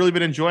I've really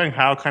been enjoying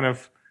how kind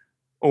of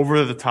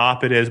over the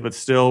top it is, but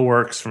still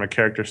works from a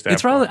character standpoint.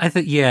 It's probably,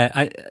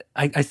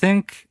 I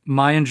think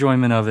my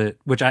enjoyment of it,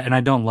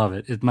 I don't love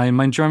it. My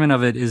enjoyment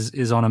of it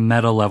is on a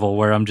meta level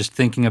where I'm just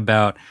thinking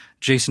about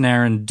Jason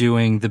Aaron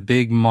doing the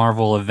big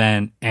Marvel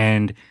event,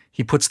 and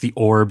he puts the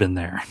orb in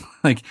there,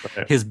 like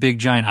his big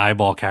giant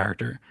eyeball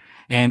character.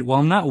 And while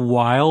I'm not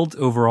wild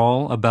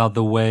overall about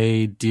the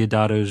way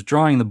Deodato's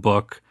drawing the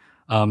book,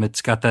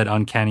 It's got that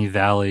Uncanny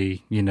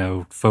Valley,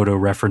 photo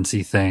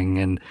referencey thing,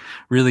 and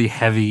really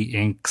heavy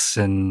inks,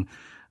 and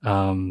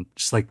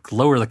just like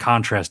lower the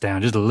contrast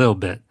down just a little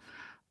bit.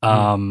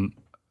 The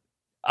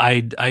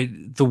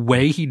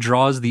way he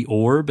draws the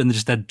orb and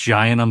just that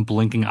giant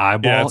unblinking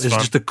eyeball is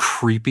just the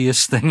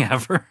creepiest thing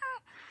ever.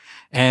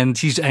 And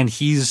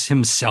he's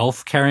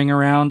himself carrying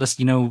around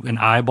an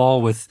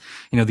eyeball with,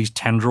 these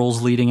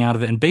tendrils leading out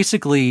of it. And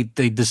basically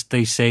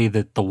they say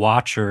that the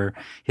Watcher,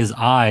 his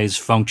eyes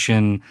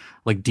function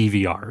like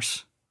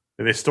DVRs.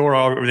 They store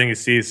everything you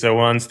see. So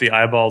once the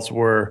eyeballs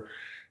were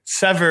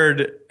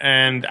severed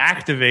and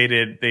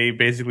activated, they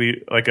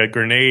basically, like a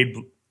grenade,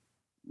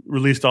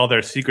 released all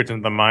their secrets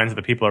into the minds of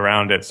the people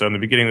around it. So in the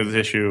beginning of this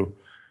issue,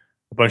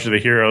 a bunch of the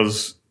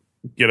heroes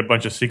get a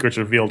bunch of secrets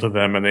revealed to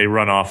them, and they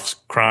run off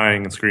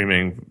crying and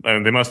screaming.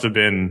 And they must have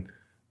been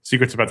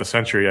secrets about the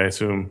century, I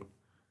assume.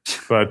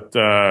 But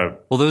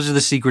well, those are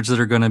the secrets that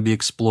are going to be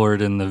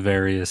explored in the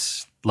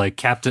various,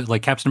 Captain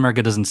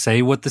America doesn't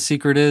say what the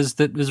secret is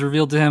that is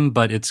revealed to him,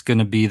 but it's going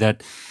to be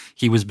that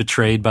he was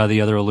betrayed by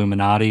the other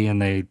Illuminati, and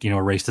they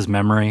erased his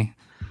memory.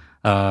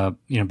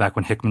 Back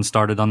when Hickman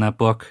started on that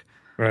book.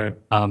 Right.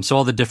 So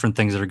all the different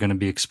things that are going to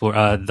be explored.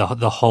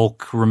 The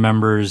Hulk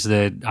remembers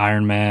that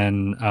Iron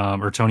Man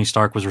or Tony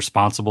Stark was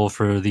responsible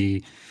for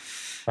the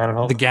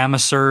gamma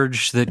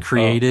surge that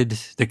created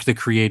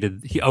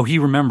he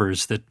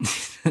remembers that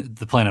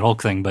the Planet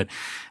Hulk thing, but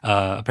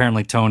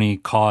apparently Tony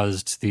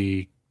caused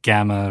the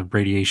gamma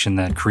radiation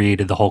that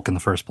created the Hulk in the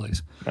first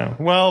place. Oh,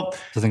 well,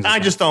 I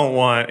just don't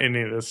want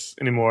any of this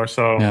anymore,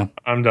 so yeah.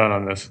 I'm done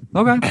on this.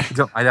 Okay.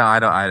 I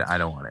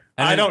don't want it.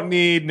 I don't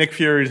need Nick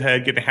Fury's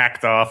head getting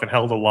hacked off and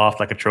held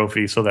aloft like a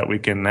trophy so that we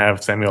can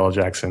have Samuel L.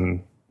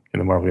 Jackson in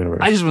the Marvel Universe.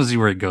 I just want to see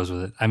where it goes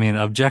with it. I mean,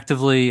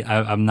 objectively,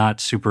 I'm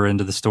not super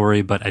into the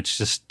story, but it's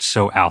just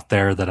so out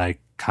there that I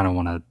kind of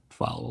want to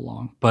follow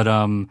along. But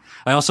I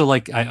also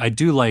I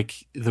do like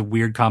the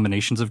weird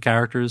combinations of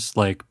characters,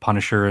 like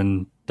Punisher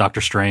and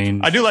Doctor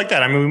Strange. I do like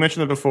that. I mean, we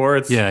mentioned it before.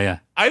 Yeah.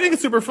 I think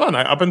it's super fun.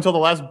 Up until the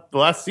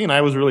last scene,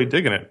 I was really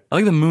digging it. I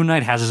like the Moon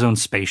Knight has his own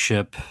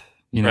spaceship,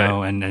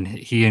 right. and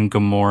he and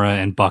Gamora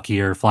and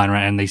Bucky are flying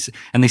around, and they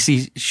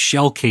see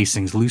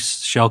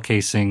loose shell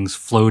casings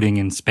floating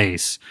in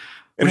space.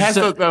 It has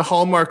the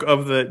hallmark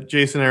of the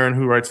Jason Aaron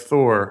who writes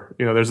Thor.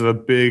 There's the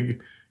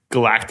big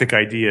galactic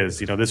ideas.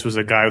 This was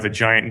a guy with a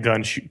giant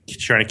gun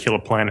trying to kill a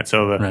planet.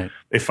 So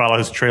they follow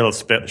his trail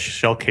of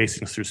shell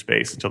casings through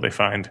space until they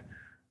find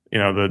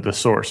the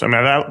source. I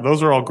mean,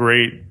 those are all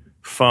great,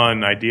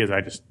 fun ideas.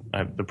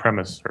 The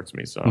premise hurts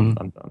me, so I'm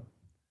done. In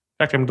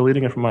fact, I'm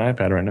deleting it from my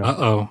iPad right now.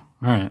 Uh-oh. All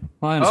right.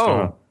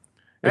 Well,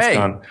 it's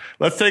gone.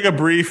 Let's take a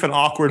brief and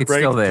awkward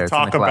break to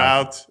talk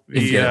about you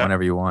can get it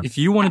whenever you want. If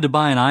you wanted to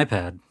buy an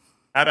iPad,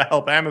 how to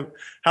help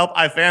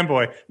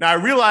iFanboy. Now, I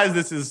realize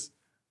this is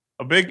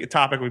a big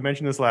topic. We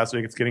mentioned this last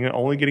week. It's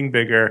only getting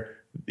bigger.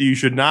 You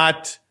should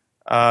not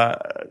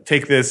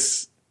take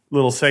this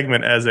little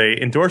segment as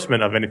a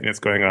endorsement of anything that's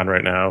going on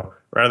right now,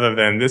 rather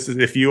than this is,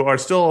 if you are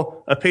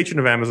still a patron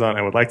of Amazon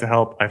and would like to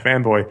help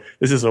iFanboy,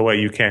 this is a way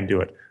you can do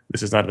it.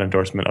 This is not an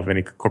endorsement of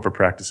any corporate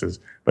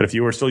practices. But if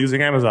you are still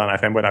using Amazon,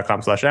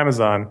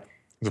 ifanboy.com/Amazon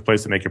is a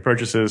place to make your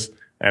purchases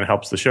and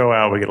helps the show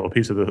out. We get a little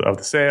piece of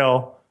the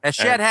sale. A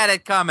shed had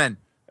it coming.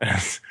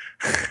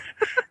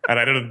 And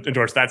I don't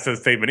endorse that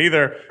statement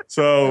either.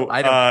 So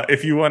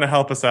if you want to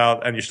help us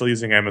out and you're still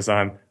using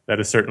Amazon, that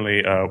is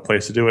certainly a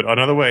place to do it.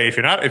 Another way, if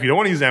you don't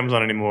want to use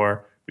Amazon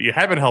anymore, but you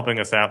have been helping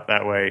us out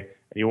that way,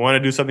 and you want to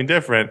do something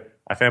different,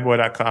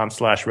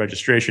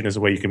 ifanboy.com/registration is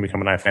a way you can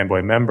become an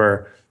iFanboy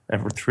member.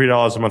 And for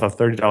 $3 a month or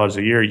 $30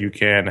 a year, you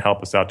can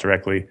help us out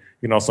directly.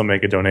 You can also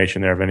make a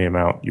donation there of any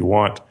amount you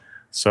want.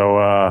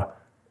 So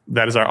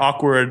that is our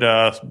awkward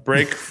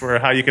break for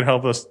how you can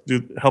help us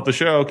help the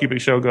show, keep the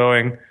show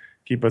going,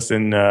 keep us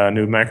in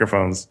new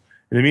microphones.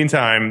 In the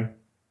meantime,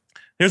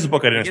 here's a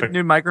book I didn't expect.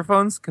 New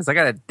microphones? Because I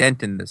got a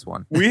dent in this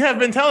one. We have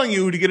been telling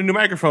you to get a new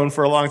microphone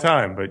for a long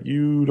time, but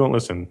you don't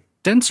listen.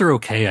 Dents are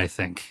okay, I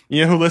think.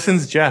 You know who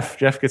listens? Jeff.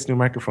 Jeff gets new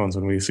microphones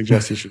when we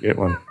suggest you should get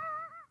one.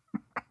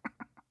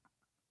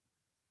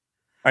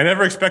 I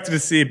never expected to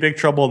see Big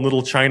Trouble in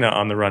Little China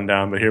on the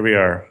rundown, but here we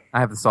are.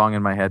 I have the song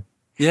in my head.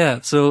 Yeah,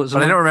 so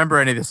but I don't remember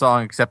any of the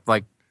song except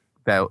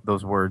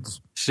those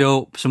words.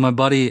 So my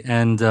buddy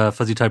and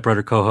Fuzzy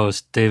Typewriter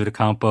co-host David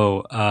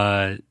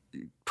Ocampo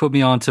put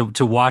me on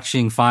to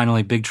watching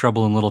finally Big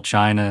Trouble in Little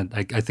China.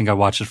 I think I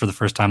watched it for the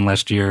first time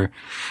last year,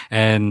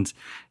 and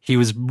he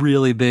was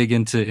really big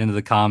into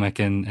the comic,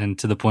 and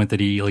to the point that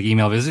he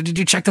emailed me, he said, "Did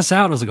you check this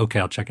out?" I was like, "Okay,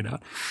 I'll check it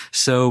out."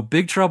 So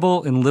Big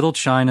Trouble in Little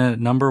China,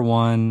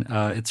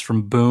 #1. It's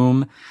from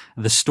Boom.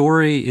 The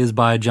story is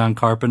by John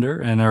Carpenter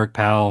and Eric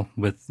Powell,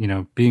 with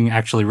being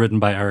actually written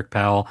by Eric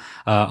Powell.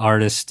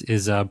 Artist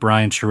is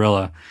Brian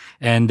Chirilla,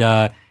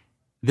 and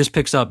this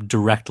picks up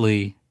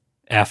directly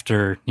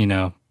after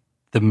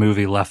the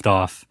movie left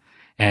off,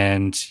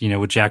 and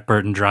with Jack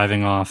Burton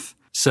driving off.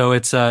 So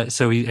it's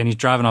he's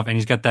driving off, and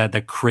he's got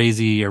that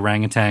crazy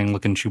orangutan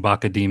looking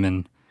Chewbacca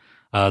demon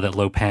that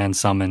Lopan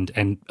summoned,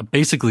 and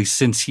basically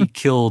since he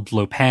killed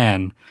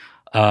Lopan,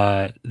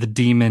 the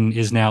demon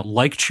is now,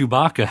 like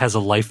Chewbacca, has a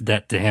life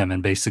debt to him,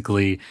 and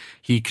basically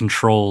he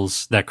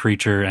controls that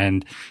creature,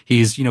 and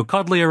he's,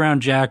 cuddly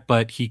around Jack,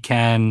 but he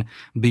can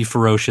be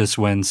ferocious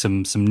when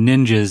some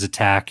ninjas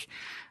attack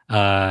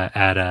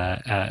at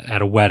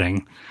a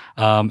wedding.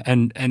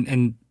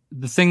 And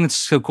the thing that's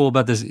so cool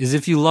about this is,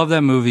 if you love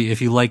that movie,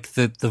 if you like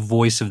the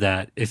voice of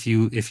that, if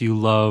you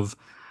love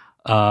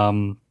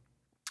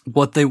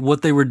what they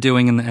were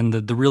doing and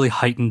the really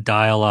heightened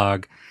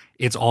dialogue,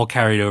 it's all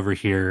carried over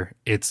here.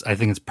 I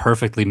think it's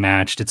perfectly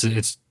matched.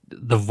 It's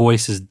the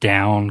voice is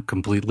down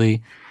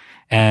completely,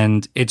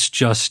 and it's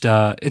just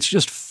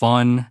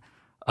fun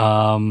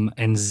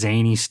and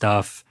zany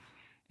stuff,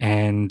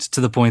 and to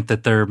the point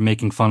that they're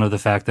making fun of the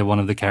fact that one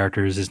of the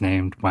characters is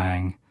named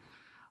Wang,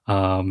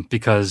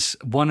 because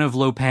one of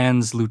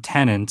Lopan's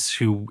lieutenants,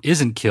 who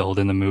isn't killed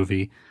in the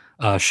movie,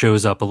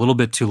 shows up a little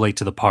bit too late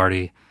to the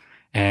party,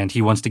 and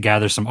he wants to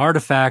gather some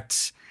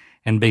artifacts.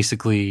 And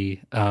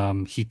basically,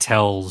 he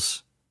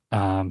tells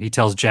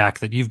Jack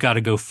that you've got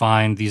to go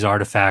find these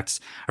artifacts,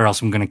 or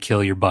else I'm going to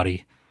kill your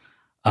buddy,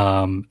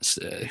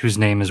 whose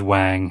name is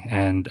Wang,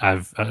 and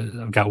I've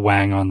got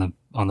Wang on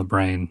the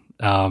brain.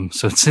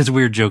 So it's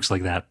weird jokes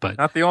like that, but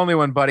not the only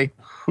one, buddy.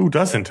 Who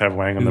doesn't have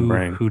Wang on the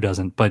brain? Who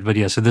doesn't? But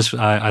yeah. So this,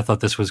 I thought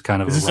this was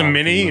kind of. Is this a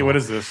mini? What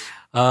is this?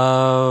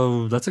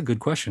 That's a good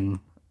question.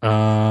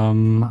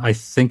 I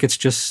think it's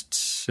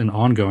just an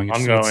ongoing.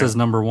 It says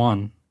number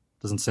 1.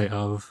 Doesn't say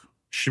of.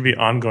 Should be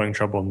ongoing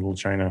trouble in Little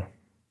China.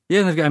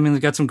 Yeah, they've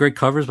got some great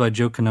covers by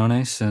Joe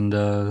Quinones and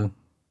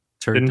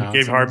Terry Didn't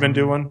Dodson. Gabe Hardman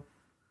do one?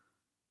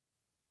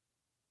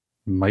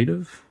 Might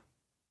have.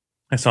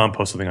 I saw him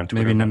post something on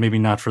Twitter. Maybe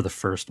not for the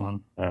first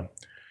one.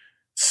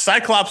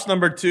 Cyclops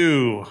number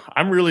 2.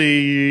 I'm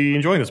really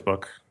enjoying this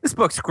book. This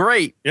book's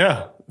great.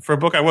 Yeah, for a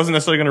book I wasn't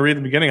necessarily going to read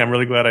in the beginning, I'm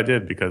really glad I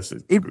did, because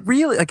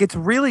it's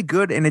really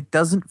good, and it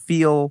doesn't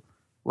feel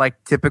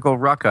like typical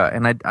Rucka,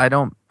 and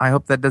I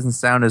hope that doesn't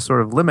sound as sort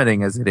of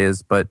limiting as it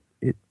is, but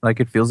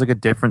it feels like a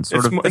different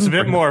sort of thing. It's a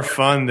bit more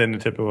fun than a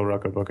typical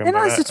Rucka book.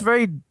 It's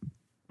very.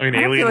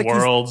 Alien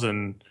worlds,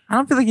 and I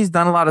don't feel like he's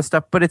done a lot of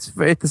stuff, but it's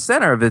at the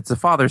center of it. It's a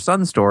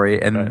father-son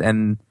story,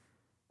 and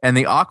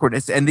the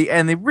awkwardness, and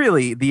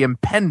the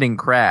impending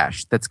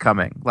crash that's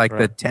coming, like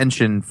the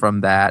tension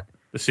from that,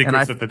 the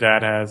secrets that the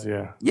dad has,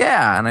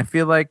 yeah, and I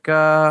feel like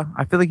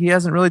he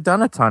hasn't really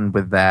done a ton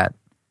with that,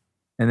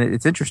 and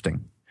it's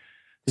interesting.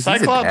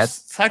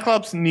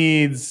 Cyclops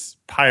needs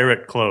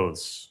pirate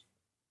clothes.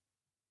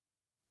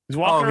 He's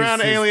walking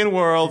around alien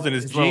worlds in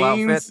his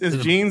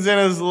jeans and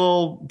his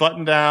little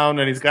button down,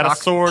 and he's got a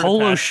sword,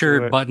 polo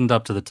shirt buttoned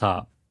up to the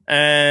top.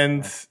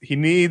 And he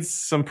needs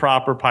some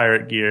proper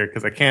pirate gear,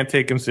 because I can't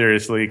take him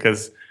seriously.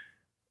 Because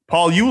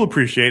Paul, you will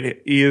appreciate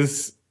it. He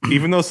is,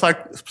 even though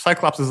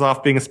Cyclops is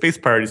off being a space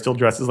pirate, he still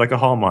dresses like a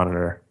hall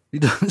monitor. He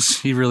does.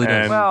 He really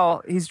does.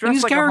 Well, he's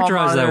dressed like a hall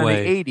monitor in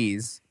the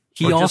 80s.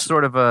 He also just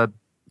sort of a.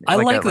 I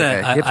like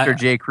that hipster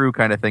J. Crew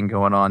kind of thing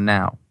going on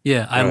now.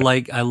 Yeah, I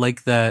like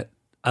that.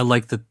 I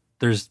like that.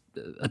 There's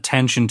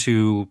attention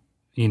to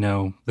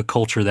the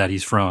culture that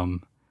he's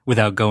from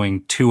without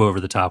going too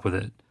over the top with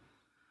it.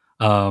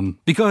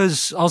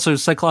 Because also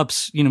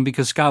Cyclops,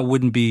 because Scott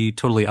wouldn't be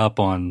totally up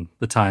on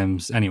the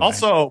times anyway.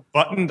 Also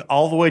buttoned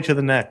all the way to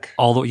the neck.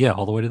 All the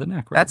way to the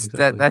neck. Right?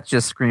 That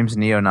just screams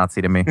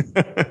neo-Nazi to me.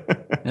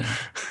 Yeah.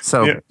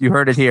 So you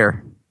heard it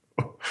here.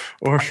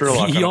 Or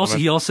Sherlock.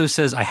 He also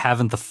says, "I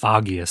haven't the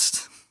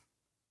foggiest."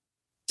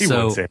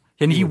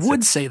 He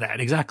would say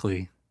that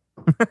exactly.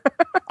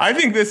 I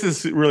think this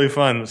is really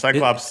fun.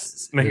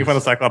 Making fun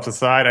of Cyclops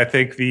aside, I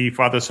think the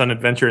father-son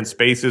adventure in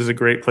space is a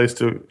great place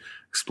to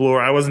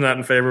explore. I was not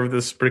in favor of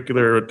this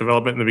particular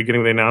development in the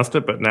beginning when they announced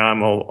it, but now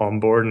I'm all on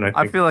board. And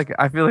I feel like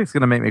it's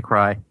going to make me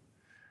cry.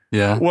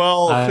 Yeah.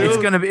 Well,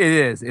 it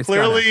is. It's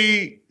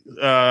clearly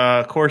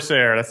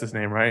Corsair. That's his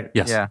name, right?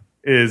 Yes. Yeah.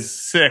 Is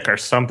sick or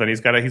something.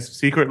 He's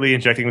secretly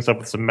injecting himself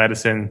with some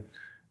medicine,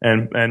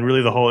 and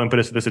really the whole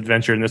impetus of this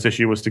adventure in this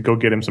issue was to go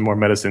get him some more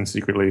medicine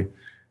secretly.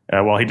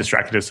 While he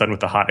distracted his son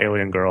with the hot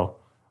alien girl.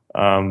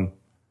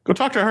 Go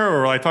talk to her,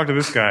 or I talk to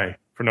this guy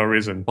for no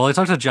reason. Well, I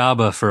talked to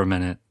Jabba for a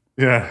minute.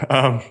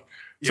 Yeah.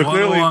 So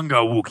clearly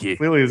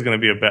it's going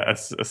to be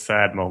a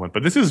sad moment.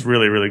 But this is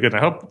really, really good.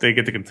 I hope they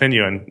get to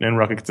continue, and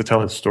Rucka gets to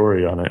tell his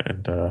story on it,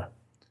 and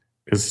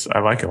because I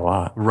like it a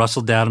lot.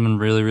 Russell Dowdman,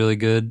 really, really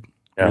good.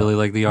 Yeah. Really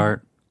like the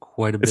art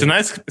quite a bit.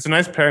 It's a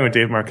nice pairing with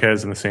Dave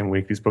Marquez in the same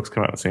week. These books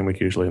come out in the same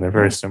week usually, and they're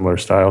very similar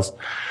styles.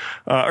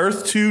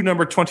 Earth 2,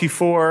 number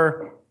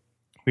 24.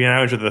 We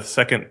now enter the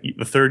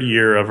third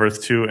year of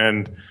Earth 2,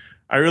 and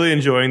I really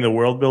enjoying the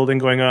world building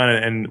going on,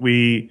 and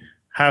we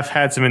have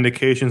had some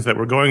indications that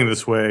we're going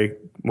this way,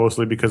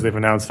 mostly because they've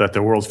announced that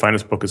the World's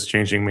Finest book is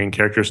changing main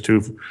characters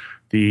to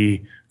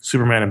the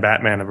Superman and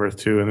Batman of Earth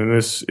 2. And in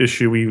this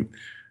issue,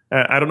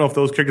 I don't know if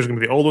those characters are going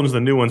to be the old ones or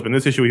the new ones, but in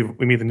this issue,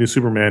 we meet the new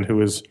Superman,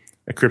 who is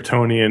a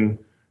Kryptonian,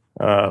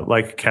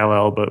 like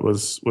Kal-El, but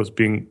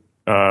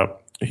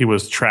he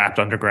was trapped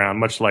underground,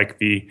 much like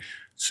the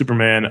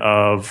Superman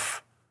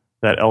of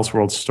that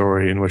Elseworlds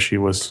story in which he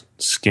was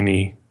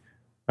skinny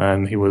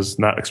and he was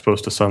not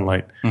exposed to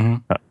sunlight.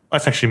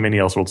 That's actually many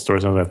Elseworld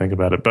stories now that I think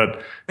about it.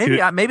 But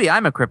maybe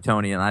I'm a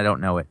Kryptonian. I don't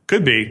know it.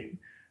 Could be.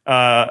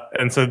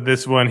 And so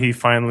this one, he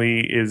finally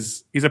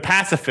is. He's a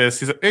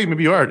pacifist. Hey,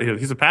 maybe you are.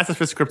 He's a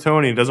pacifist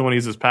Kryptonian. Doesn't want to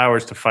use his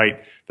powers to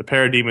fight the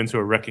parademons who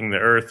are wrecking the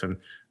Earth, and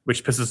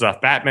which pisses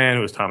off Batman,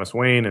 who is Thomas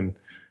Wayne.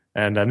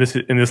 And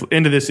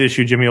into this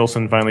issue, Jimmy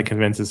Olsen finally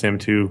convinces him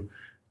to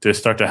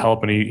start to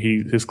help. And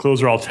his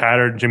clothes are all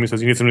tattered. Jimmy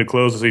says, "You need some new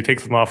clothes," so he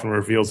takes them off and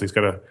reveals he's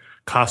got a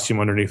costume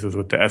underneath it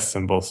with the S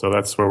symbol. So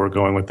that's where we're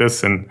going with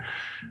this. And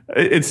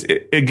it's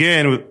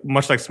again,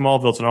 much like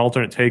Smallville, it's an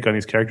alternate take on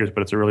these characters,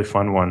 but it's a really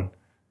fun one.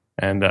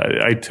 And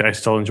I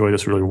still enjoy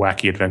this really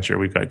wacky adventure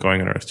we've got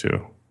going on Earth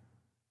too.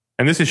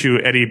 And this issue,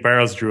 Eddie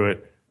Barrows drew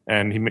it,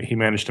 and he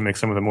managed to make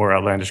some of the more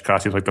outlandish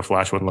costumes, like the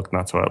Flash one, look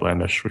not so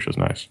outlandish, which was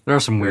nice. There are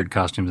some weird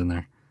costumes in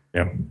there.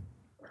 Yeah.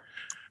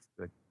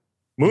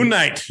 Moon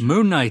Knight.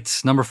 Moon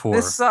Knight, number 4.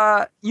 This,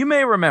 you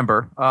may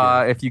remember,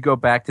 if you go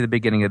back to the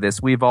beginning of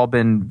this, we've all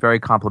been very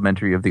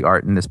complimentary of the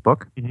art in this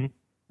book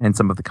and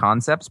some of the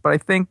concepts, but I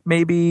think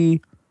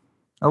maybe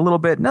a little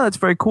bit, no, it's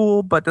very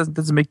cool, but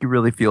doesn't make you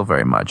really feel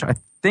very much. I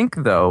think,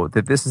 though,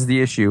 that this is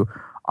the issue,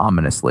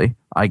 ominously,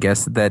 I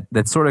guess, that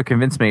sort of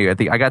convinced me.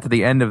 I got to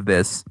the end of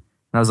this,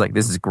 and I was like,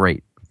 this is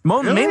great.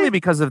 Really? Mainly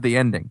because of the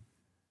ending.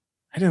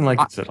 I didn't like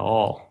this at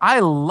all. I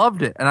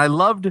loved it, and I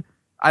loved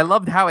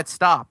how it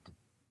stopped.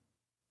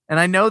 And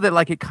I know that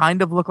like it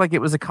kind of looked like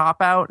it was a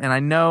cop-out, and I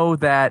know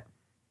that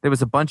there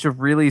was a bunch of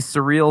really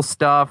surreal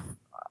stuff.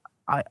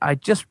 I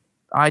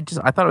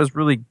thought it was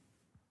really,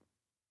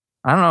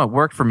 I don't know, it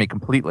worked for me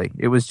completely.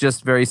 It was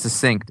just very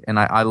succinct, and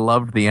I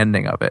loved the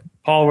ending of it.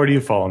 Paul, where do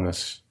you fall on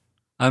this?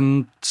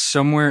 I'm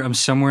somewhere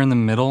in the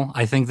middle.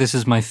 I think this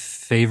is my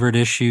favorite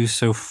issue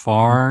so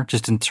far,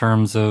 just in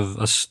terms of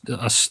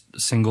a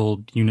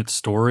single unit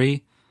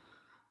story.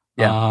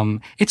 Yeah.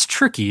 It's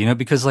tricky,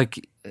 because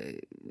like,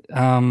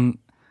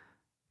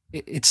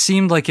 it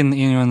seemed like in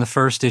the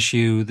first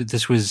issue that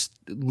this was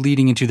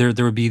leading into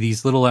there would be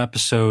these little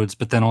episodes,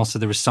 but then also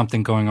there was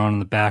something going on in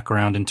the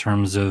background in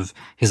terms of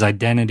his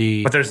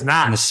identity. But there's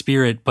not. And the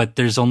spirit, but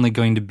there's only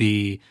going to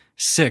be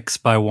 6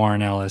 by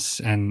Warren Ellis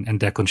and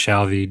Declan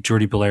Shalvey.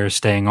 Jordi Belair is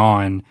staying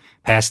on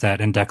past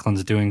that, and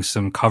Declan's doing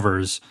some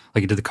covers,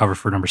 like he did the cover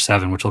for number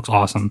 7, which looks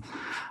awesome.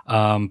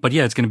 But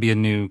yeah, it's going to be a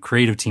new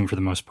creative team for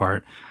the most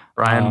part.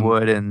 Brian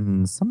Wood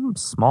and some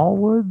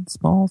small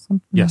something.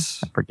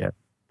 Yes. I forget.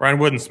 Brian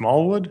Wood and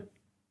Smallwood?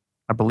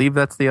 I believe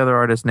that's the other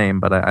artist's name,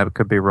 but I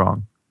could be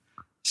wrong.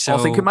 So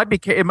also, it might be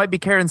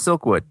Karen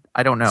Silkwood.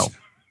 I don't know.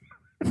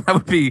 that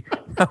would be.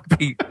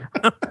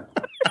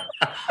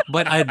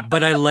 But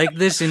I like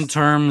this in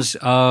terms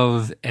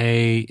of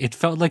it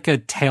felt like a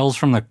Tales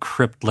from the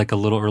Crypt, like a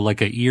little, or like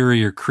a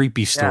eerie or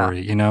creepy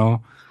story,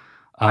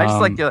 I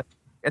just like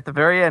at the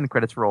very end,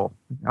 credits roll.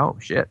 Oh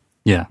shit.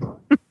 Yeah.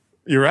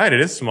 You're right.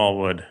 It is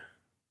Smallwood.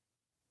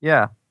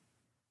 Yeah.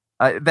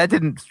 That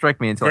didn't strike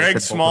me until Greg I said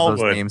both of Smallwood.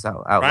 those names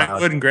out Brian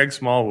loud. Wood and Greg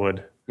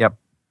Smallwood. Yep.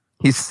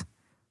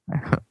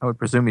 I would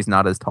presume he's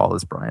not as tall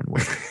as Brian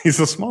Wood. He's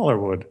a smaller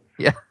Wood.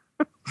 Yeah.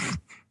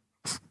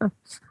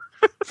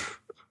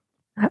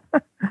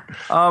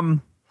 I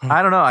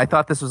don't know. I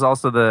thought this was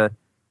also I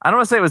don't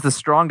want to say it was the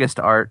strongest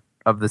art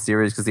of the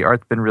series, because the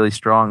art's been really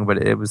strong,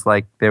 but it was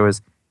like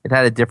it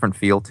had a different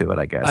feel to it,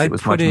 I guess. It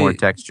was much more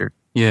textured.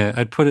 Yeah,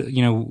 I'd put it,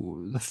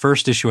 the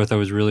first issue I thought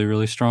was really,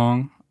 really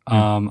strong.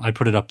 I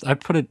put it up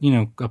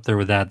there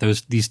with that.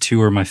 These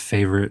two are my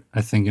favorite,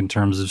 I think, in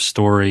terms of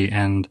story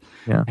and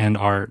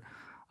art.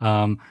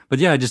 But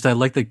yeah, I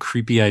like the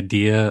creepy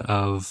idea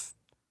of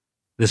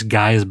this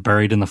guy is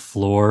buried in the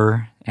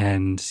floor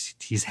and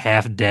he's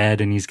half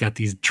dead and he's got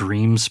these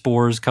dream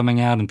spores coming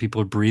out and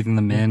people are breathing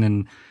them in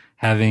and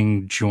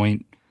having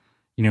joint,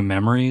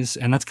 memories.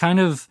 And that's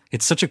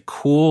it's such a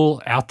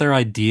cool out there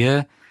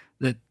idea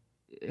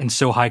and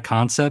so high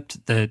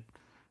concept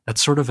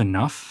that's sort of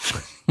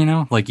enough,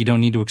 like you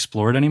don't need to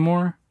explore it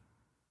anymore.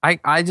 I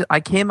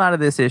came out of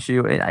this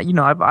issue, and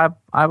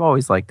I've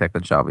always liked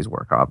Declan Shalvey's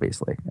work,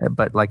 obviously,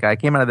 but like I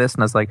came out of this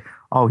and I was like,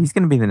 oh, he's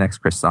going to be the next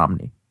Chris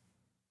Somney.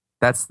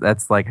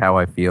 That's like how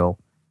I feel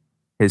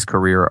his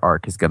career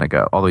arc is going to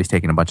go. Although he's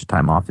taking a bunch of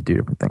time off to do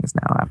different things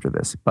now after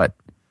this, but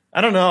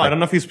I don't know. I don't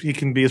know if he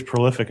can be as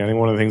prolific. I think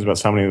one of the things about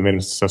Somney that made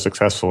him so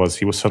successful is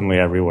he was suddenly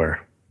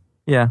everywhere.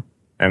 Yeah.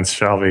 And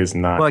Shalvey is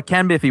not. Well, it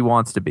can be if he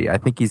wants to be. I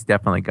think he's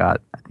definitely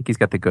got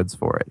the goods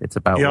for it. It's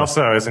about. He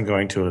also isn't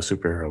going to a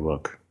superhero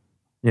book.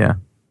 Yeah.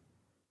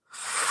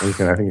 I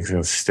think he's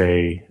going to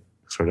stay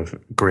sort of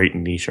great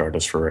niche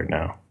artist for right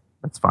now.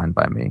 That's fine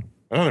by me.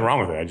 There's nothing wrong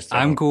with it.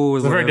 I'm cool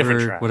with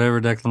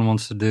whatever Declan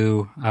wants to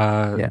do.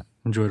 Yeah.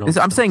 Enjoy it all.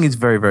 I'm saying he's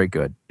very, very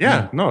good.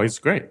 Yeah. No, he's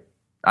great.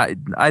 I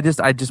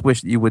just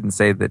wish you wouldn't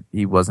say that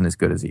he wasn't as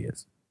good as he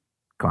is,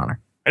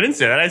 Connor. I didn't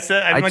say that. I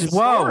said I didn't like the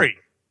story.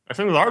 I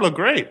think the art looked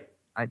great.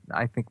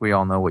 I think we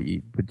all know what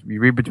you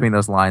read between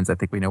those lines. I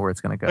think we know where it's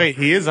going to go. Wait,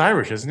 he is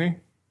Irish, isn't he?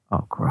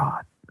 Oh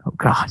God! Oh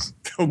God!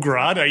 Oh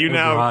God! Are you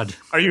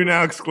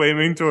now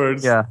exclaiming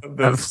towards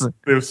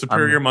the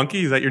superior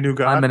monkey? Is that your new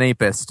god? I'm an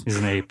apist. He's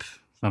an ape,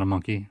 not a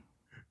monkey.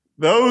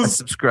 Those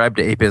subscribe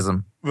to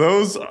apeism.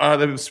 Those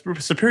the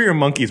Superior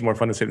Monkey is more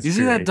fun to say. You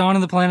see that Dawn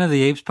of the Planet of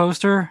the Apes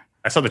poster?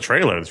 I saw the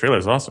trailer. The trailer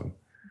is awesome.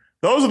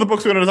 Those are the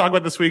books we're going to talk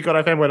about this week on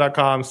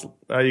iFanboy.com.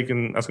 You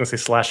can, I was going to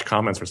say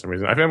 /comments for some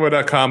reason.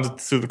 iFanboy.com,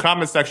 to the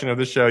comment section of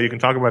this show, you can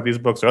talk about these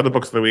books or other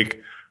books of the week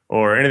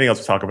or anything else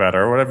to talk about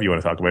or whatever you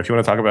want to talk about. If you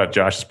want to talk about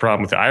Josh's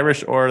problem with the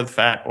Irish or the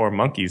fat or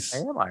monkeys. I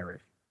am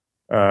Irish.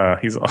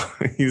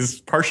 He's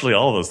partially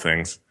all of those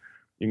things.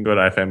 You can go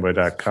to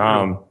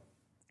iFanboy.com.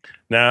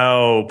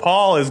 Now,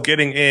 Paul is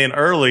getting in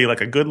early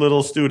like a good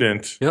little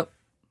student. Yep.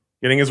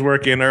 Getting his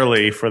work in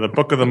early for the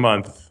book of the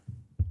month.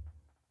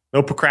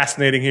 No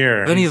procrastinating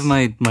here. If any of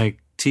my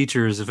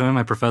teachers, if any of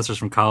my professors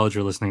from college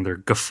are listening, they're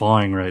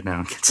guffawing right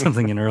now. Get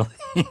something in early.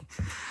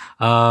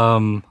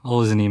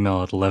 Always an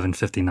email at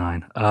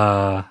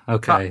 11:59.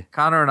 Okay.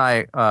 Connor and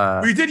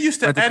I. We did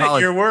used to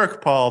edit your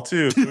work, Paul,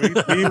 too.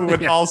 So we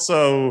would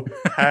also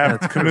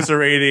have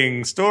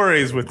commiserating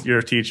stories with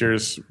your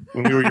teachers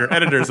when we were your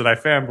editors at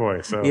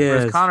iFanboy.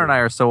 So Connor and I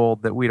are so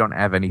old that we don't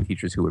have any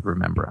teachers who would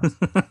remember us.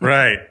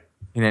 Right.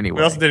 In any way.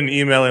 We also did an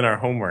email in our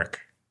homework.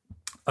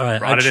 All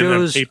right, I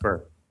chose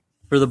paper.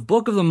 For the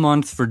book of the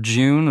month for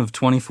June of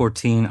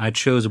 2014. I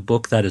chose a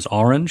book that is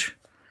orange.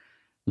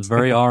 It's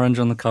very orange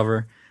on the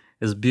cover.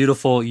 It's a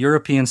beautiful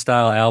European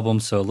style album,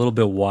 so a little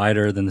bit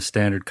wider than the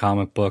standard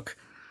comic book.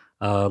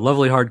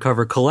 Lovely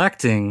hardcover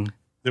collecting. Is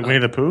it Winnie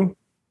the Pooh?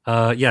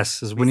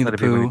 Yes, it's Winnie the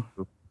Pooh.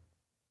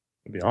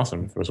 It'd be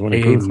awesome if it was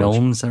Winnie the Pooh.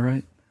 Milne, is that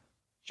right?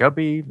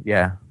 Chubby,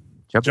 yeah.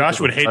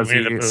 Josh would hate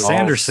Winnie the Pooh.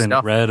 Sanderson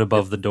read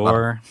above the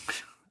door.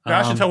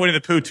 Josh should tell Winnie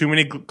the Pooh too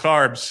many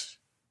carbs.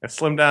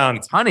 Slim down.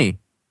 It's honey.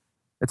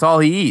 It's all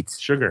he eats.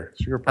 Sugar.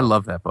 I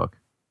love that book.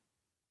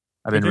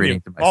 I've been reading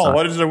to my son.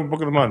 What is the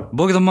book of the month?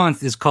 Book of the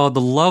month is called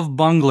The Love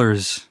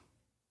Bunglers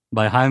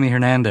by Jaime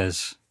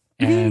Hernandez.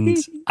 And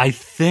I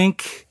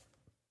think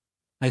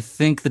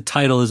the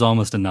title is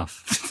almost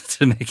enough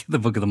to make it the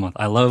book of the month.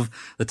 I love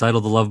the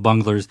title, The Love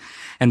Bunglers.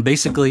 And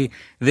basically,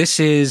 this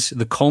is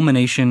the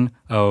culmination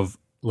of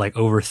like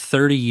over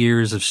 30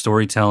 years of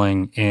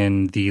storytelling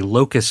in the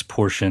locust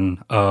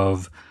portion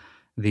of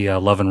the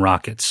Love and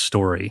Rockets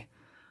story.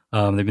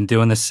 They've been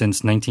doing this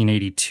since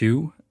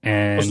 1982.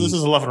 And so this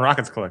is a Love and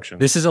Rockets collection.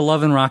 This is a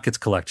Love and Rockets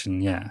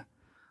collection, yeah.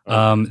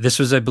 This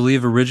was, I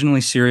believe,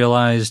 originally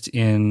serialized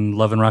in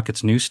Love and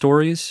Rockets News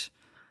Stories,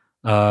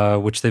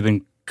 which they've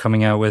been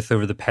coming out with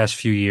over the past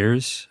few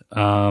years.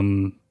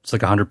 It's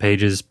like 100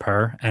 pages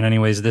per. And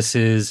anyways, this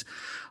is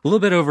a little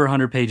bit over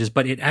 100 pages,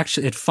 but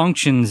it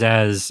functions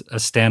as a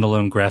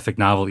standalone graphic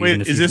novel. Wait,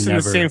 even if is this in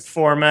the same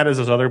format as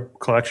those other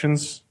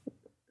collections?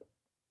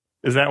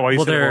 Is that why you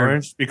said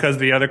orange? Because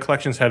the other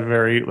collections had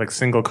very like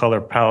single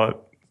color palette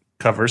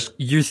covers,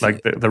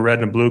 like the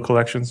red and blue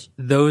collections.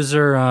 Those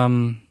are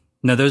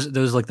no,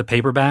 those like the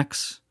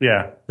paperbacks.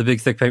 Yeah, the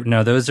big thick paper.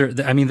 No, those are.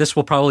 I mean, this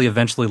will probably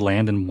eventually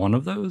land in one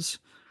of those.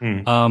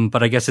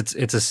 But I guess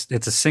it's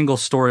a single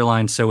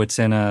storyline, so it's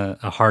in a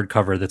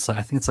hardcover that's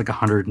I think it's like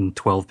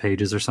 112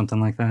 pages or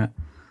something like that.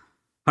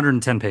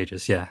 110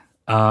 pages, yeah.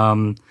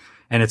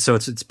 And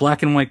it's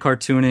black and white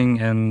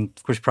cartooning, and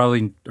of course you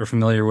probably are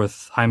familiar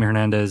with Jaime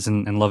Hernandez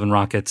and Love and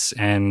Rockets,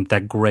 and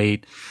that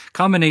great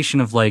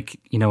combination of like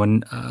 80s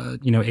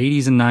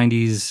and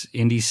 90s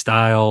indie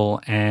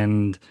style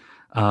and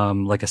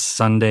like a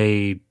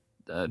Sunday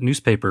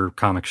newspaper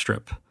comic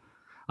strip.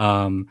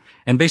 And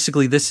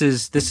basically this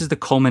is the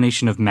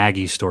culmination of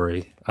Maggie's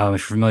story. If you're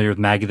familiar with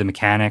Maggie the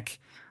Mechanic,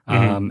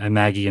 and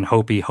Maggie and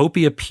Hopi.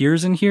 Hopi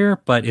appears in here,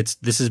 but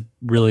this is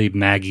really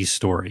Maggie's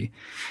story.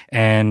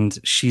 And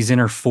she's in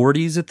her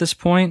 40s at this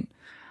point.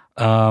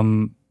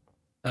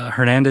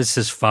 Hernandez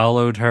has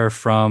followed her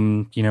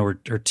from,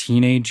 her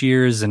teenage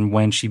years, and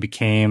when she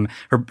became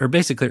her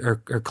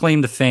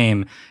claim to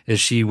fame is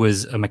she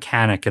was a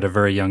mechanic at a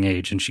very young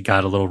age, and she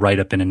got a little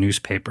write-up in a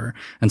newspaper.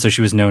 And so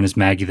she was known as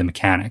Maggie the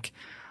Mechanic.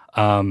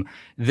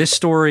 This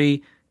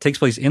story takes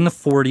place in the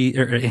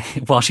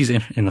 40s, while she's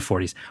in the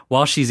 40s,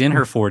 while she's in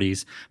her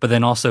 40s, but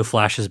then also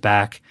flashes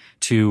back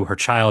to her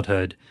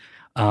childhood,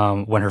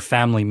 when her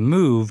family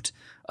moved,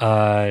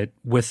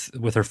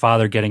 with her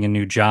father getting a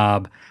new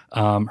job.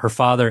 Her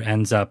father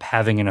ends up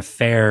having an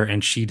affair,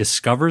 and she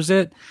discovers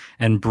it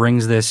and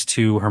brings this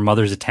to her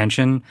mother's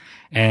attention.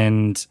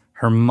 And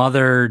her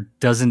mother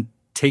doesn't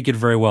take it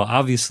very well,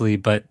 obviously,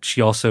 but she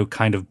also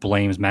kind of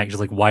blames Maggie. She's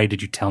like, "Why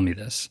did you tell me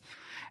this?"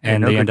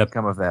 And they end up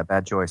come of that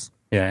bad choice.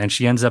 Yeah, and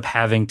she ends up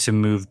having to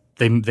move.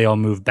 They all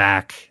move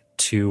back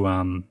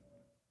to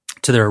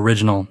their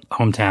original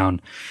hometown,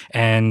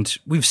 and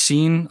we've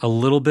seen a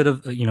little bit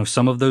of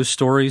some of those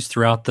stories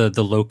throughout the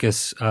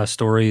Locust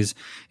stories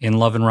in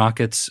Love and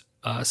Rockets,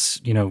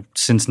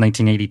 since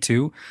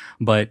 1982.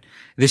 But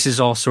this is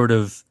all sort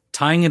of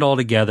tying it all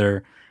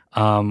together.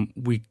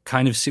 We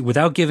kind of see,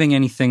 without giving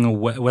anything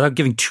away, without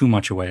giving too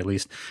much away, at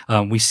least,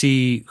 we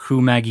see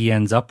who Maggie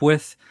ends up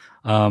with.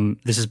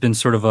 This has been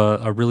sort of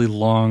a really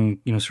long,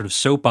 sort of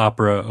soap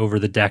opera over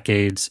the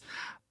decades,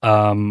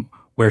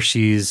 where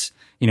she's,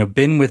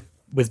 been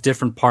with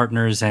different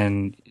partners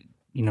and,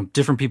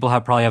 different people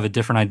probably have a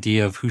different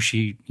idea of who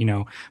she,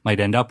 might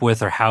end up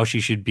with or how she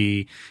should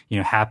be,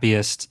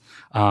 happiest,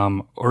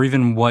 or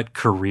even what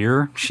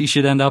career she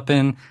should end up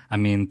in. I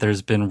mean,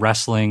 there's been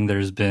wrestling,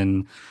 there's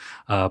been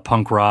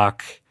punk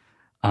rock,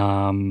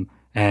 and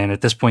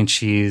at this point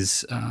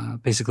she's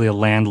basically a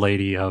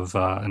landlady of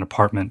an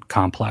apartment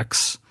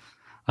complex.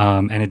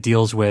 And it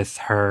deals with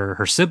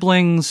her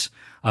siblings.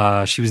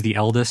 She was the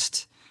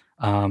eldest.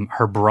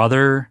 Her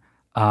brother,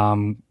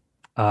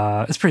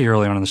 it's pretty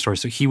early on in the story.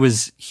 So he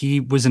was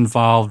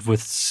involved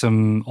with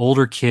some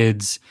older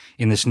kids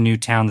in this new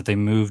town that they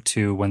moved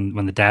to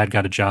when the dad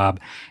got a job,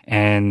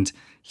 and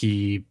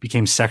he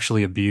became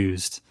sexually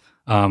abused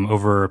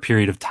over a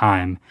period of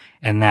time,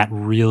 and that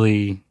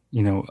really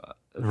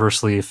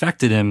adversely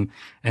affected him,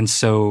 and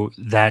so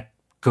that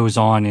goes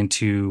on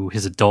into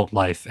his adult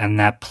life, and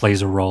that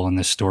plays a role in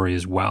this story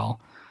as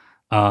well.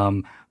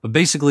 But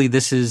basically,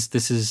 this is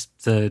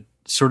the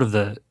sort of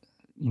the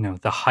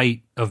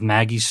height of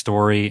Maggie's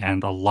story,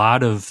 and a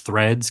lot of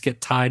threads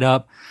get tied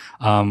up,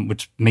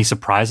 which may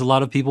surprise a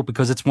lot of people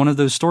because it's one of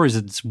those stories.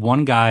 It's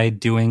one guy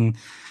doing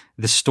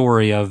the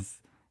story of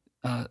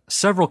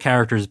several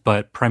characters,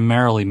 but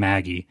primarily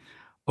Maggie,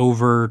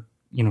 over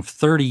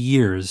 30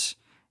 years,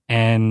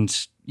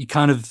 and you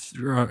kind of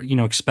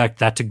expect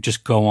that to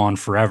just go on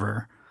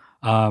forever.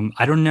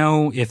 I don't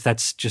know if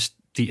that's just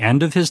the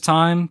end of his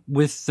time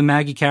with the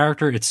Maggie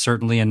character. It's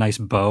certainly a nice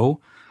bow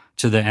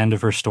to the end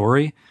of her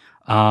story.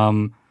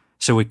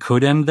 So it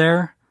could end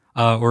there,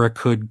 or it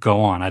could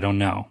go on. I don't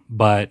know,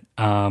 but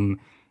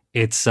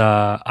it's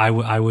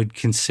I would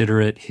consider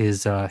it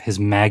his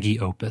Maggie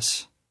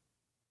opus.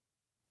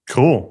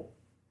 Cool.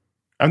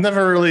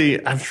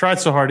 I've tried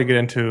so hard to get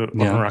into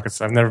Love and Rockets.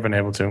 I've never been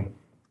able to.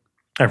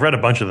 I've read a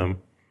bunch of them.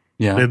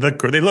 Yeah,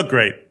 they look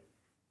great.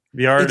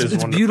 The art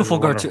is beautiful.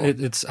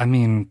 Wonderful. I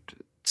mean,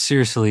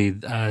 seriously,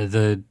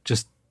 the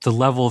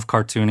level of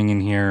cartooning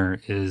in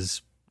here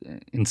is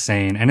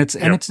insane, and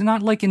it's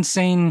not like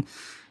insane,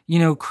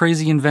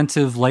 crazy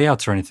inventive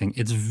layouts or anything.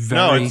 It's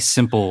very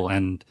simple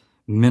and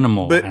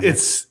minimal, but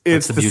it's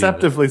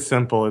deceptively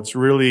simple. It's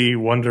really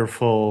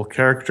wonderful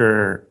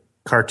character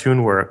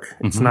cartoon work.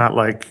 It's not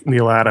like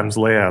Neil Adams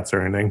layouts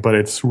or anything, but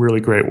it's really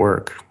great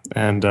work,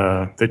 and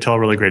they tell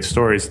really great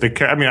stories.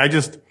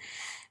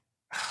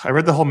 I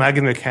read the whole Maggie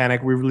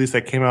Mechanic re-release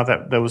that came out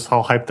that was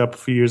all hyped up a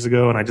few years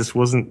ago, and I just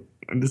wasn't.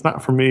 It's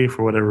not for me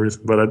for whatever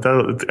reason, but I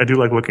do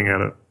like looking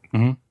at it.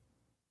 Mm-hmm.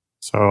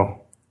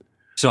 So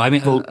I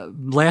mean,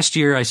 last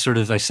year I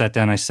sat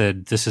down. I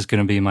said, "This is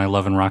going to be my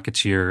Love and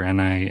Rockets year," and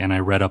I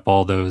read up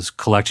all those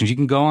collections. You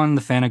can go on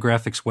the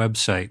Fantagraphics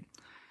website,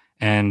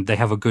 and they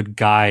have a good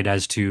guide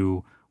as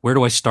to where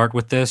do I start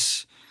with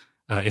this.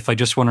 If I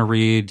just want to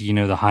read,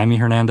 the Jaime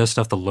Hernandez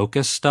stuff, the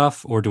Locust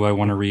stuff, or do I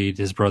want to read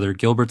his brother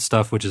Gilbert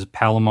stuff, which is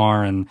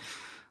Palomar and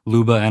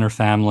Luba and her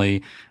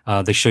family?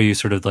 They show you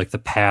sort of like the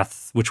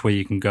path, which way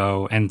you can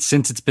go. And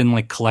since it's been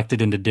like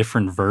collected into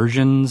different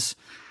versions,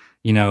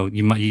 you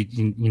might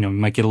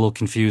get a little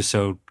confused.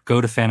 So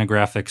go to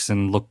Fantagraphics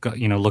and look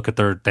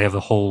at they have a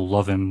whole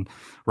Love and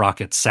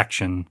Rockets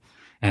section,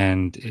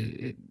 and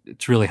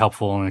it's really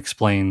helpful and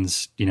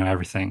explains,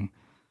 everything.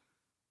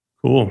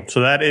 Cool. So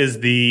that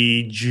is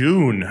the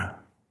June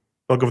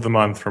book of the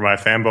month for my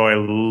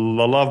fanboy,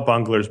 The Love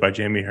Bunglers by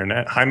Jaime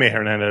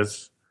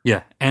Hernandez.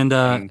 Yeah, and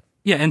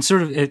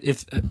sort of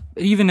if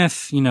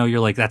you're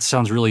like, that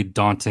sounds really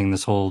daunting,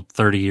 this whole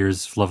 30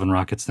 years of Love and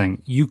Rockets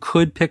thing, you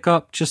could pick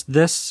up just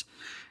this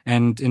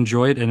and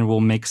enjoy it, and it will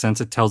make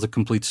sense. It tells a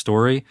complete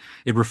story.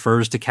 It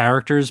refers to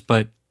characters,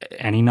 but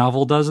any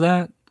novel does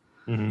that.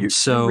 Mm-hmm.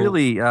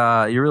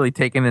 You're really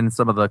taking in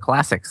some of the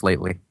classics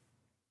lately.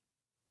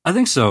 I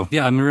think so.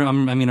 Yeah, I'm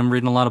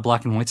reading a lot of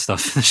black and white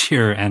stuff this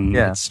year, and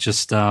it's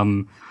just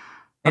ain't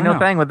no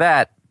thing with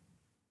that.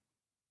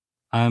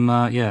 I'm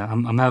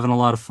having a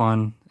lot of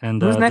fun. And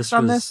who's next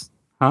on this?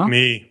 Huh?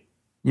 Me.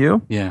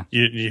 You? Yeah.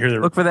 You hear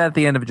look for that at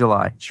the end of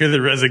July. You hear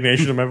the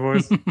resignation of my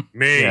voice?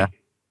 Me. Yeah.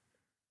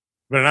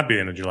 Better not be the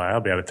end of July. I'll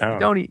be out of town.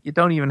 You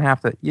don't even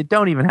have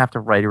to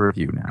write a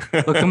review now.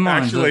 Look, come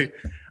on.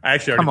 I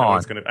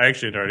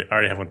actually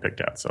already have one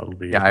picked out, so it'll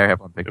be. Yeah, I have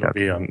one picked out.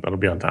 It'll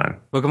be on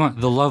time. Well, come on,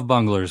 The Love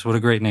Bunglers. What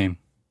a great name.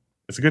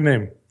 It's a good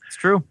name. It's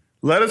true.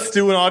 Let us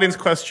do an audience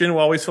question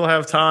while we still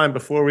have time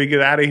before we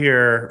get out of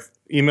here.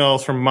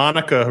 Emails from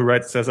Monica,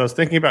 who says, I was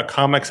thinking about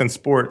comics and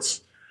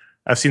sports.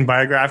 I've seen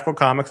biographical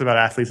comics about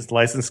athletes and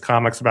licensed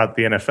comics about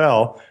the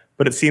NFL,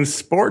 but it seems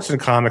sports and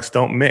comics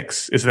don't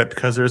mix. Is that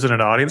because there isn't an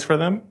audience for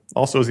them?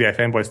 Also, is the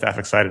iFanboy staff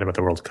excited about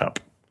the World Cup?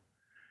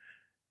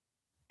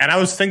 And I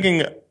was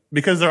thinking,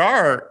 because there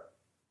are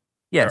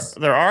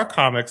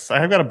comics.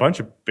 I have got a bunch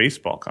of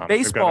baseball comics.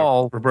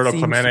 Baseball, I've got a Roberto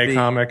Clemente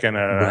comic, and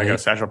I got a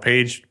Satchel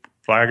Paige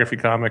biography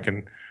comic,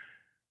 and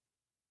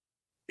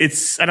I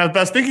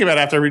was thinking about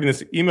it after reading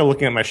this email,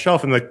 looking at my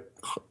shelf, and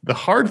the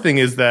hard thing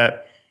is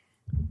that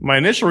my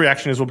initial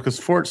reaction is, well, because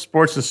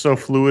sports is so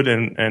fluid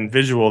and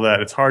visual that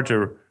it's hard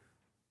to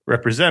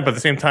represent, but at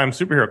the same time,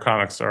 superhero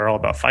comics are all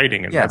about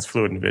fighting, and that's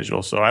fluid and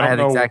visual. So I don't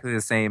know exactly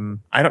the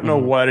same. I don't know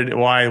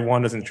why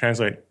one doesn't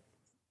translate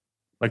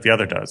like the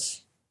other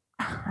does.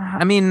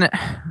 I mean,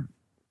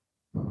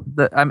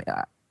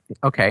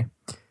 okay.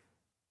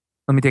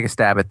 Let me take a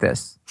stab at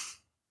this.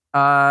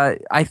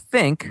 I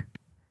think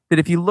that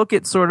if you look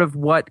at sort of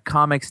what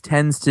comics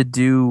tends to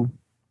do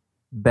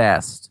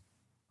best,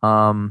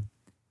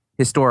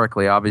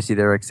 historically, obviously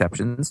there are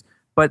exceptions,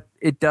 but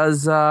it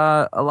does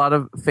a lot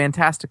of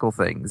fantastical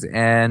things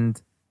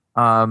and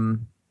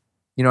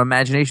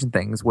imagination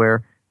things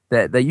where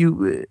that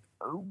you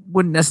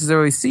wouldn't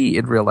necessarily see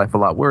in real life a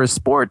lot. Whereas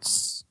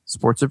sports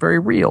are very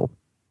real.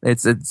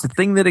 It's a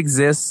thing that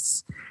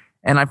exists,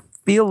 and I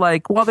feel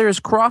like while there's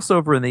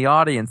crossover in the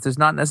audience, there's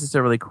not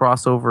necessarily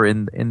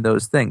crossover in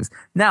those things.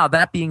 Now,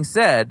 that being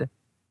said,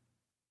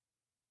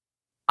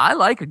 I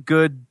like a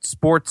good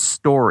sports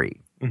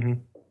story.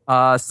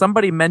 Mm-hmm.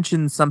 Somebody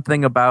mentioned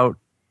something about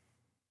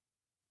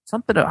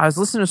something. I was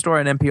listening to a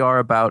story on NPR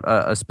about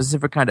a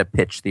specific kind of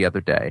pitch the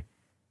other day,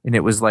 and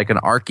it was like an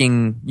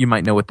arcing. You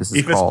might know what this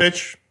is called.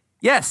 Pitch?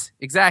 Yes,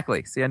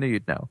 exactly. See, I knew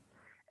you'd know.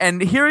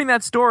 And hearing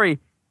that story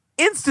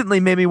instantly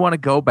made me want to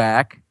go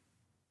back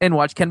and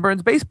watch Ken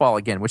Burns baseball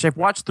again, which I've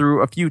watched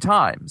through a few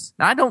times.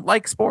 Now, I don't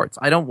like sports.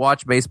 I don't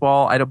watch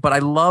baseball. But I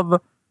love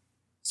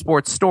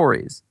sports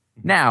stories.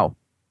 Now,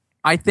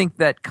 I think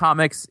that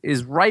comics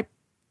is ripe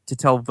to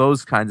tell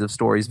those kinds of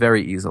stories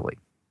very easily.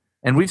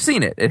 And we've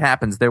seen it. It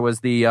happens. There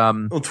was the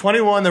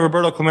 21, the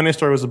Roberto Clemente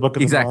story was the book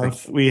of the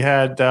month. We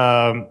had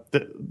the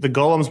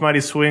Golem's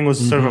Mighty Swing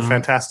was sort of a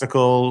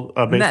fantastical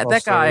baseball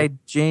that story. guy,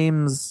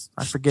 James,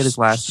 I forget his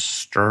last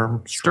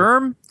Sturm.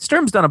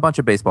 Sturm's done a bunch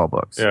of baseball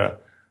books. Yeah.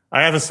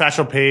 I have a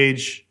Satchel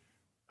Paige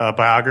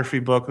biography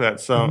book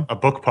that's a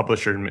book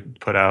publisher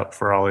put out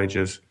for all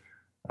ages.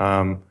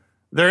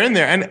 They're in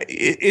there. And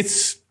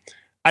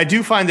I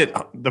do find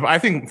that, I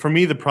think for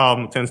me the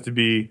problem tends to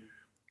be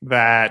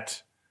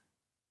that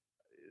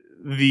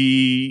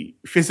the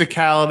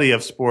physicality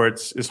of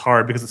sports is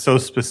hard because it's so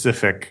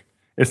specific.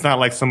 It's not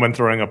like someone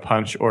throwing a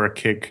punch or a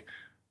kick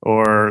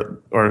or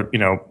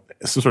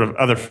some sort of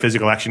other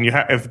physical action.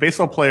 If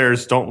baseball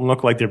players don't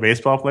look like they're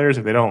baseball players,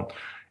 if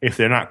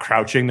they're not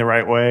crouching the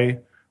right way,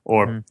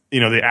 or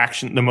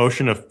the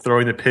motion of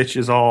throwing the pitch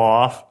is all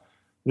off,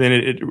 then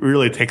it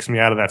really takes me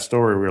out of that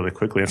story really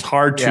quickly. It's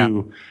hard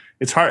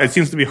it's hard. It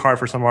seems to be hard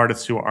for some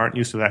artists who aren't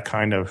used to that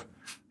kind of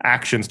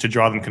actions to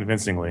draw them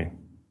convincingly.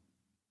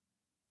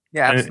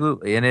 Yeah,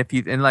 absolutely. And if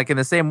in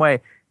the same way,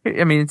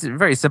 I mean, it's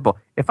very simple.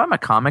 If I'm a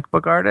comic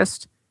book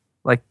artist,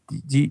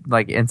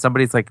 and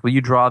somebody's like, "Will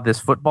you draw this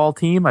football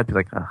team?" I'd be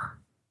like, "Ugh."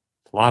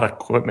 A lot of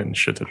equipment and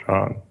shit to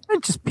draw on.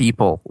 And just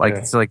people,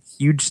 it's like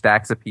huge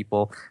stacks of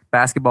people.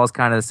 Basketball is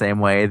kind of the same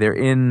way. They're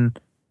in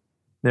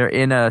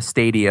a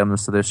stadium,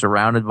 so they're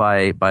surrounded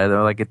by.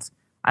 They're like it's.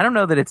 I don't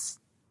know that it's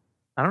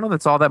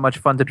all that much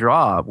fun to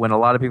draw when a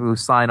lot of people who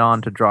sign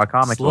on to draw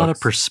comic books. A lot of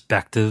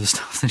perspective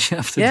stuff that you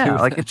have to do. Yeah,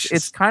 like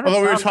it's kind of.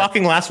 Although we were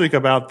talking last week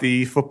about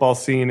the football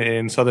scene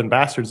in Southern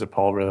Bastards that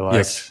Paul really liked.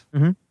 Yes.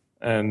 Mm-hmm.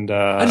 And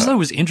I just thought it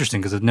was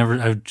interesting because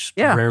I've just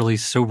rarely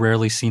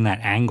seen that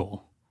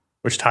angle.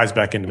 Which ties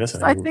back into this.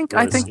 I think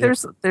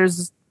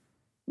there's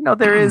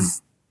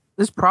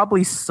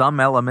probably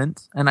some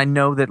element, and I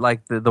know that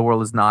like the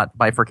world is not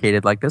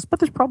bifurcated like this, but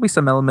there's probably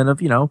some element of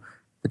the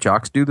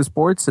jocks do the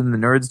sports and the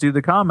nerds do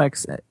the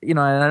comics, and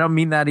I don't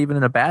mean that even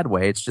in a bad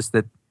way. It's just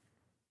that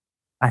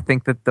I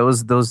think that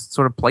those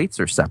sort of plates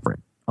are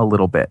separate a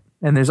little bit,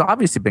 and there's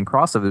obviously been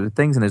crossover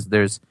things, and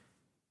there's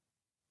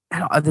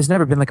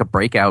never been like a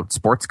breakout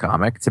sports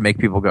comic to make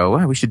people go,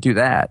 "Oh, we should do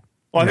that."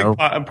 Well,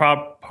 I think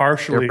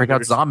partially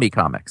breakout zombie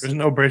comics. There's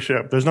no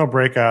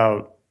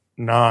breakout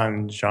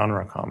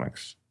non-genre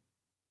comics,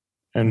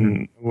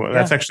 and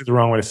that's actually the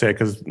wrong way to say it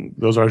because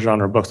those are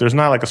genre books. There's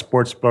not like a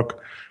sports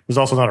book. There's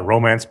also not a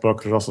romance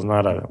book. There's also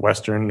not a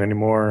western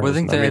anymore. Well, I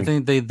think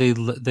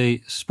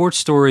they sports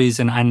stories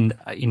and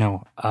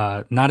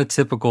not a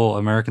typical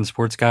American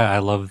sports guy. I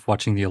love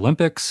watching the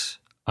Olympics.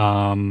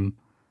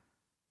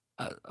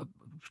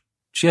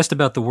 She asked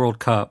about the World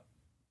Cup.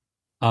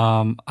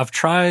 I've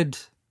tried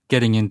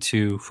getting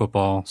into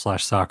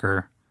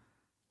football/soccer.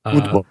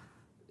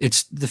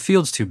 It's the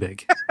field's too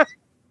big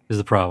is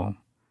the problem.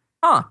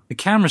 The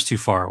camera's too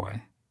far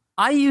away.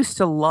 I used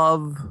to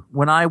love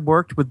when I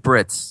worked with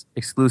Brits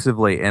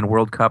exclusively and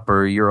World Cup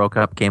or Euro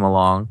Cup came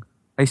along.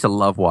 I used to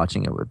love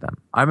watching it with them.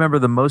 I remember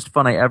the most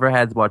fun I ever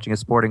had watching a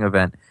sporting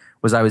event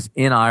was I was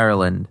in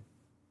Ireland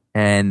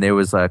and there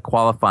was a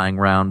qualifying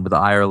round with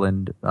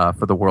Ireland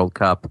for the World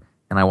Cup,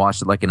 and I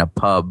watched it like in a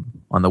pub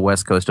on the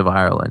west coast of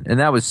Ireland, and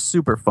that was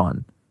super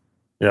fun.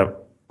 Yep.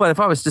 But if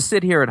I was to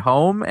sit here at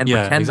home and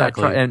pretend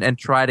and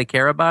try to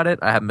care about it,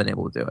 I haven't been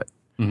able to do it.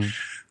 Mm-hmm.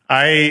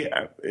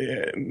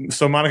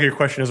 So Monica, your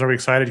question is, are we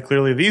excited?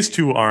 Clearly these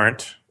two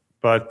aren't,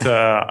 but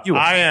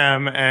I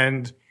am,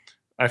 and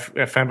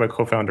Fanboy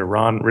co-founder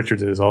Ron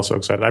Richards is also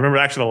excited. I remember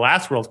actually the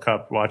last World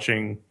Cup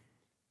watching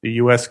the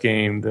U.S.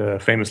 game, the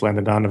famous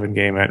Landon Donovan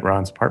game at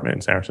Ron's apartment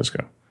in San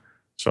Francisco.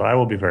 So I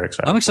will be very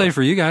excited. I'm excited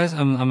for you guys.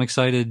 I'm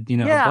excited. A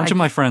bunch of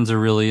my friends are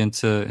really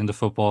into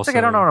football. I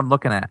don't know what I'm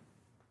looking at.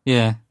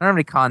 Yeah, I don't have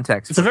any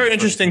context. It's a very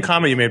interesting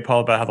comment you made,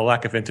 Paul, about how the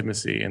lack of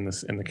intimacy in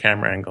the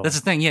camera angle. that's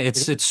the thing. Yeah,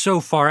 it's so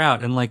far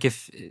out, and like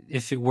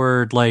if it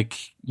were like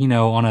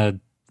on a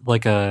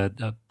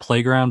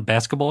playground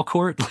basketball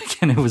court,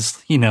 like, and it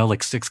was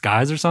like 6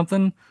 guys or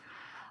something,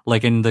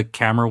 like, and the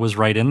camera was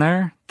right in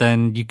there,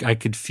 then I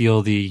could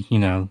feel the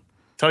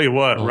Tell you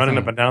what, running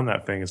thing. up and down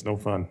that thing is no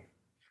fun.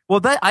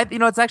 Well,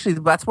 it's actually,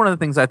 that's one of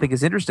the things I think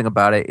is interesting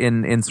about it.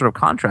 In sort of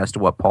contrast to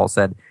what Paul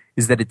said,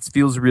 is that it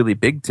feels really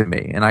big to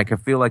me, and I can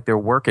feel like they're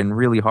working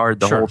really hard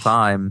the whole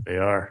time. They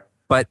are,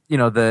 but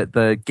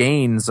the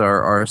gains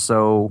are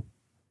so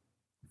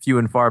few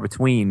and far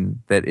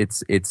between that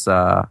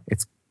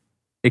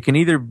it can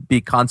either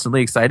be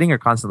constantly exciting or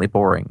constantly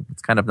boring.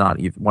 It's kind of not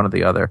either one or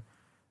the other.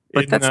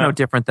 But that's no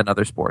different than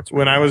other sports.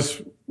 When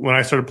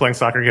I started playing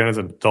soccer again as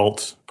an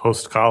adult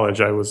post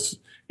college, I was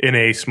in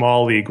a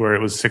small league where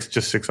it was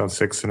 6 on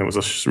 6, and it was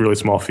a really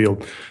small field,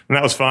 and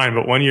that was fine.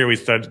 But one year we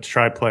started to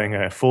try playing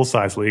a full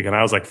size league, and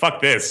I was like,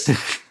 "Fuck this!"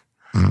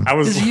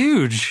 It's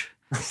huge.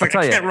 Like,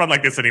 I can't run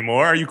like this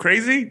anymore. Are you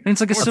crazy? And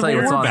it's like a Civil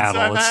War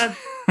battle.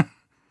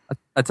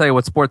 I'll tell you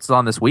what sports is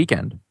on this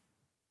weekend.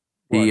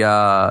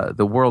 The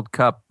World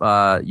Cup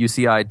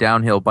UCI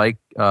downhill bike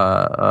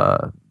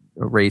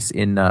race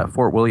in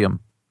Fort William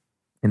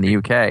in the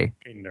UK. Hey,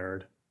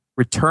 nerd.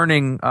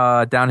 Returning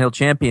downhill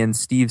champion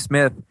Steve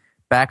Smith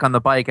back on the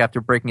bike after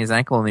breaking his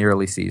ankle in the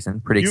early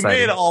season. Pretty exciting.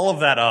 You made all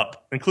of that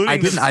up,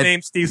 including the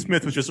name Steve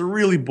Smith, which is a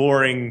really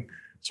boring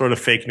sort of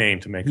fake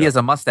name to make up. He has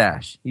a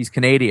mustache. He's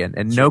Canadian,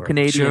 and no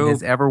Canadian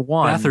has ever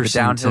won the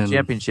downhill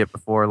championship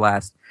before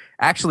last.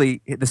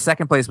 Actually, the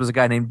second place was a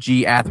guy named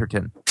G.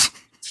 Atherton.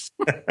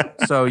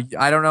 So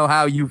I don't know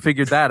how you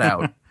figured that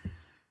out,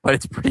 but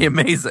it's pretty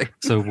amazing.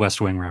 So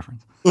West Wing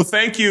reference. Well,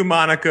 thank you,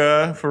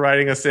 Monica, for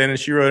writing us in. And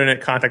she wrote in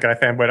at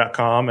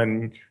contact@ifanboy.com.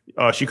 And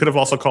she could have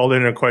also called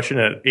in a question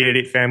at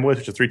 888-FANBOYS,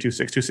 which is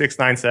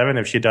 326-2697.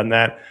 If she had done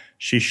that,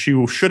 she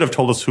should have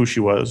told us who she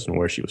was and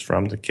where she was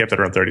from. Kept it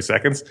around 30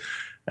 seconds.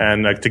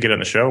 And to get on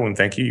the show, and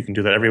thank you. You can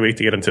do that every week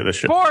to get into the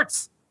show.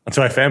 Sports!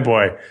 Onto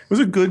iFanboy. It was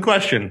a good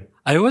question.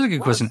 It was a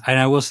good question. And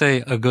I will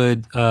say a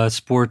good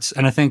sports.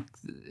 And I think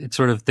it's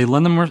sort of, they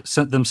lend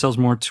themselves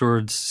more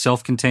towards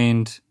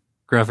self-contained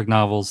graphic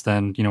novels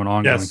than, an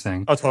ongoing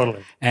thing. Oh,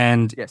 totally.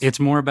 And it's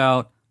more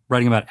about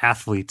writing about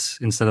athletes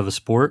instead of a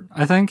sport,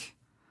 I think.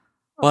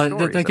 Well,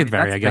 that could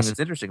vary, I guess. That's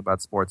interesting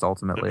about sports,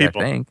 ultimately, I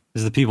think.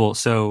 Is the people.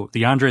 So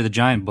the Andre the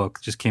Giant book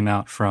just came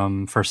out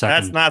from First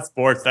Second. That's not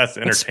sports. That's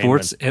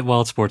entertainment.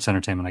 It's sports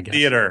entertainment, I guess.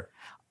 Theater.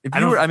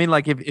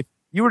 If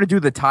you were to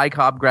do the Ty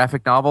Cobb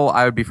graphic novel,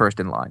 I would be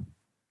first in line.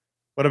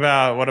 What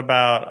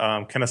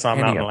about Kennesaw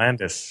Mountain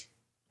Landis?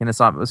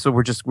 So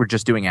we're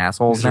just doing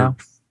assholes now.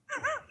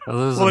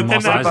 Well,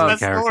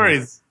 that's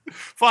stories.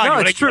 Fine. No,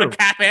 it's true.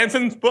 Cap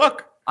Anson's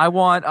book.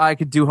 I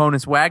could do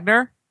Honus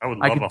Wagner. I would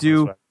love a Honus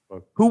Wagner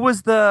book. Who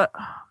was the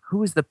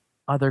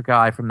other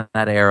guy from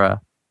that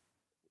era?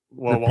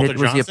 Well, Walter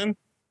Johnson.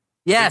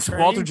 Yes,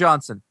 Walter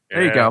Johnson.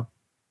 There you go.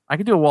 I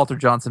could do a Walter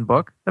Johnson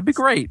book. That'd be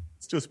great.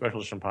 Let's do a special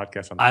edition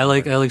podcast on that. I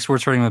like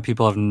sports writing that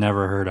people have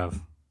never heard of.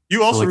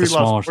 You also read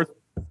love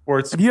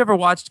sports. Have you ever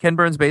watched Ken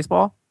Burns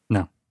baseball?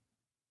 No.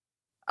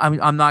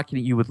 I'm not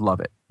kidding. You would love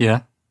it.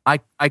 Yeah.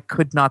 I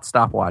could not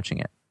stop watching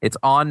it. It's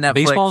on Netflix.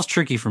 Baseball's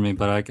tricky for me,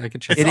 but I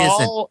could check it.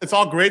 It's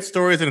all great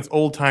stories and it's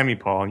old timey,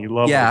 Paul, and you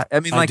love it. Yeah, I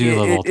mean,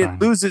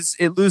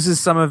 it loses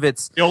some of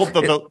its.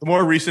 The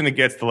more recent it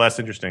gets, the less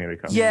interesting it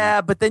becomes.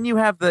 Yeah, but then you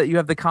have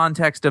the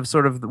context of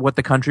sort of what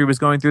the country was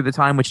going through at the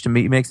time, which to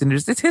me makes it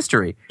interesting. It's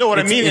history. No, what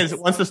I mean is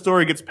once the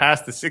story gets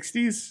past the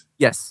 60s,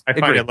 yes, I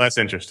find it less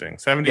interesting.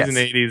 70s and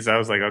 80s, I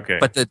was like, okay.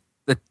 But the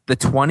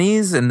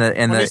 20s and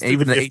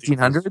even the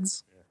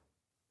 1800s,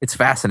 it's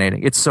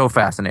fascinating. It's so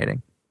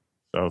fascinating.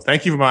 So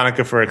thank you,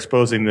 Monica, for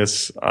exposing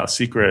this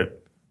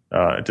secret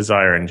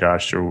desire in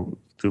Josh to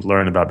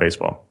learn about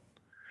baseball.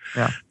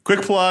 Yeah.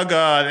 Quick plug,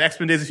 the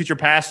X-Men Days of Future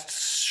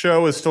Past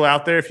show is still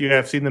out there. If you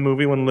have seen the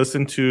movie, want to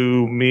listen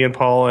to me and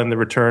Paul and the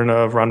return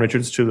of Ron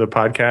Richards to the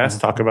podcast,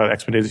 talk about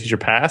X-Men Days of Future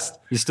Past.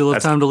 You still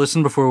have time to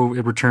listen before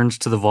it returns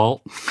to the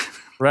vault.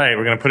 Right.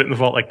 We're going to put it in the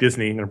vault like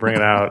Disney. I'm going to bring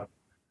it out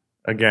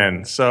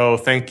again. So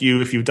thank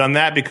you if you've done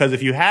that, because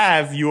if you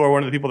have, you are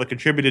one of the people that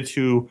contributed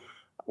to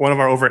one of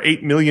our over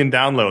 8 million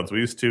downloads. We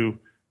used to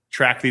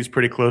track these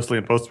pretty closely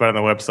and post about it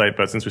on the website,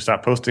 but since we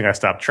stopped posting, I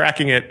stopped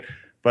tracking it.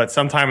 But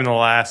sometime in the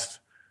last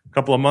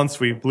couple of months,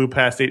 we blew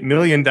past 8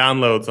 million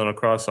downloads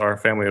across our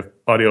family of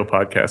audio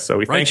podcasts. So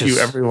we thank you,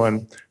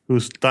 everyone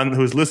who's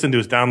listened,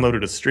 who's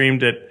downloaded, has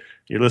streamed it.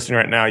 You're listening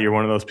right now. You're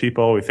one of those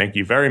people. We thank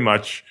you very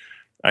much.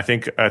 I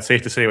think it's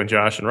safe to say when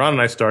Josh and Ron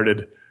and I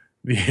started,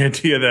 the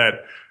idea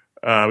that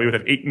we would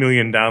have 8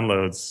 million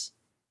downloads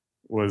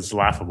was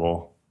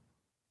laughable.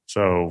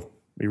 So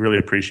we really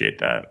appreciate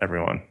that,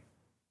 everyone.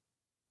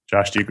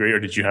 Josh, do you agree, or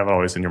did you have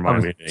always in your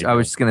mind? I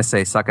was just going to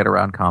say, suck it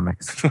around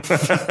comics.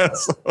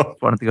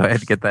 Wanted to go ahead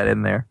and get that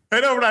in there.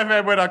 Head over to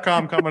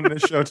iFanboy.com, come on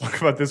this show, talk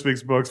about this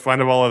week's books,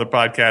 find all other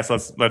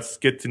podcasts. Let's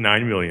get to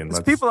 9 million.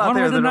 There's people out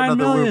there that don't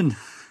know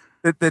that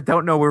that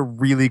don't know we're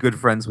really good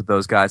friends with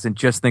those guys and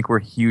just think we're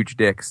huge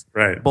dicks.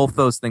 Right. Both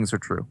those things are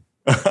true.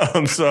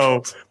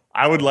 So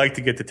I would like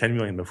to get to 10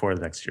 million before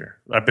the next year.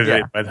 By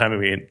the time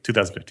we in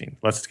 2015.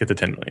 Let's get to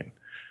 10 million.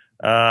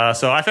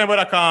 So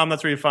iFanboy.com,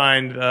 that's where you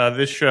find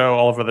this show,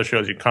 all of our other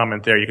shows. You can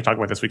comment there. You can talk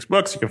about this week's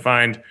books. You can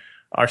find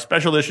our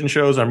special edition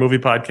shows, our movie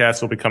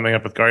podcasts will be coming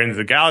up with Guardians of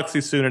the Galaxy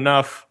soon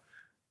enough.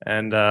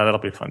 And that'll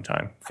be a fun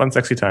time. Fun,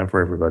 sexy time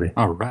for everybody.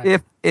 All right.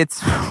 If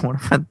it's what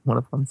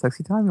a fun,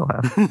 sexy time you'll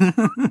have.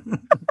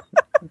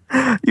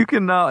 You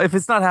can, if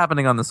it's not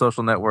happening on the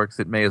social networks,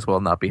 it may as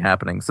well not be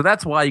happening. So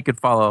that's why you could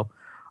follow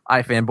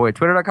iFanboy,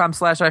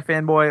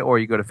 twitter.com/iFanboy, or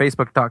you go to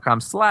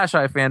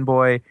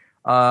facebook.com/iFanboy,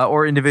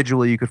 or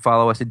individually you could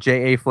follow us at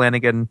J.A.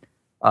 Flanagan,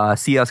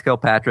 C.S.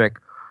 Kilpatrick,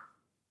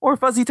 or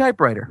Fuzzy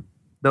Typewriter.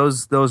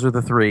 Those are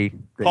the three.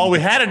 Paul, we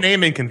had a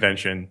naming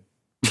convention.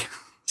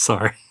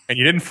 Sorry. And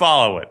you didn't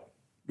follow it.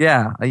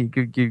 Yeah.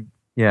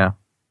 Yeah.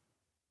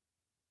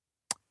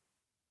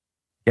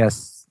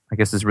 Yes. I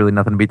guess there's really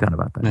nothing to be done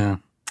about that. Yeah.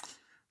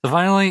 So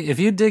finally, if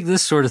you dig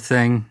this sort of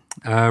thing,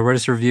 write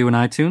us a review in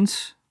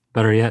iTunes.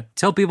 Better yet,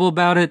 tell people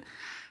about it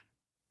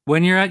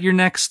when you're at your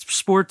next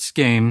sports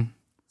game.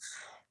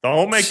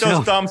 Don't make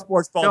those dumb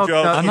sports ball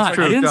jokes. I'm not.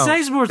 I didn't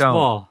say sports don't.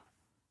 ball.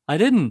 I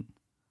didn't.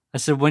 I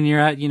said when you're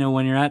at, tell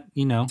your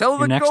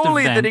the next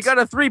goalie event. that he got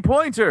a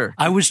 3-pointer.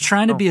 I was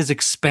trying to be as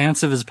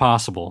expansive as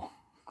possible.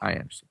 I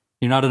understand.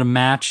 You're not at a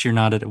match. You're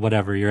not at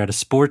whatever. You're at a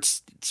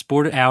sport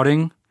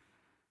outing.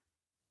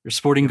 You're a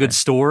sporting goods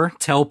store.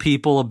 Tell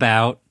people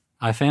about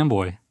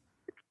iFanboy.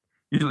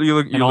 You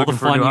look, and all the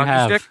fun you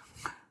have. Stick?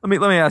 Let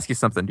me ask you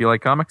something. Do you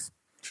like comics?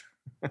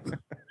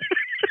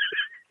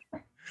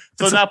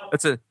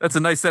 That's a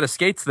nice set of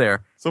skates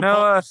there. So now,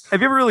 Paul, have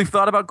you ever really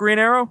thought about Green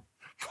Arrow?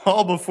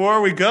 Paul,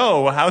 before we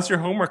go, how's your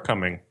homework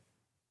coming?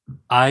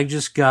 I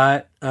just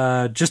got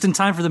just in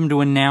time for them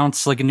to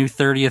announce like a new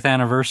 30th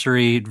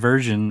anniversary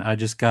version. I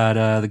just got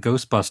the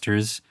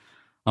Ghostbusters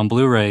on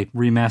Blu-ray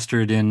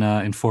remastered in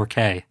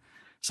 4K.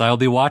 So I'll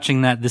be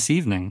watching that this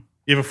evening.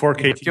 You have a 4K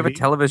TV? Do you have a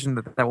television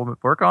that will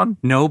work on?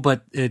 No,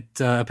 but it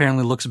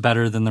apparently looks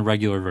better than the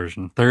regular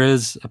version. There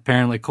is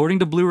apparently, according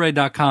to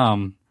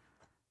Blu-ray.com,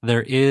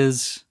 there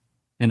is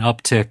an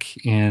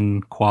uptick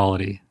in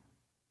quality.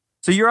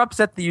 So you're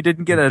upset that you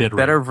didn't get a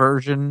better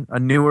version, a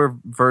newer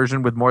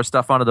version with more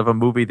stuff on it of a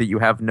movie that you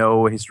have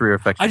no history or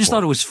affection I just for?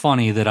 thought it was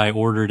funny that I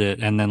ordered it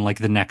and then like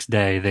the next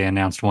day they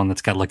announced one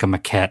that's got like a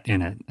maquette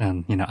in it,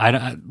 and I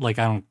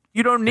don't.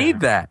 You don't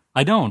need that.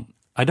 I don't.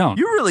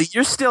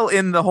 You're still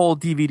in the whole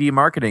DVD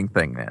marketing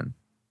thing, then.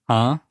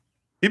 Huh?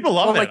 People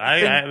love it.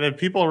 The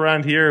people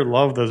around here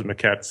love those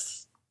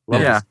maquettes.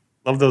 Love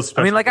those.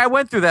 Special I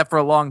went through that for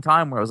a long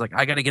time where I was like,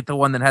 I got to get the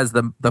one that has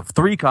the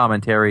 3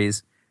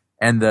 commentaries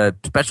and the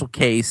special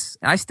case,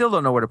 and I still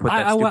don't know where to put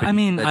that. I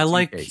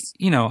like case.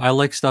 I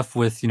like stuff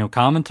with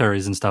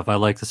commentaries and stuff. I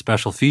like the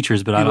special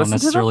features, but I don't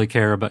necessarily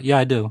care about. Yeah,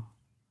 I do.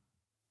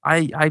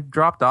 I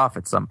dropped off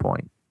at some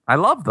point. I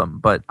love them,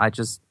 but I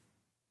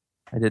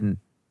didn't.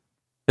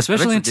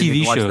 Especially in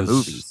TV watch shows, the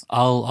movies.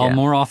 I'll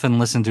more often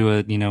listen to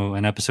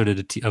an episode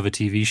of a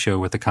TV show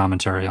with the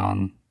commentary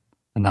on,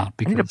 and not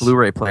because I need a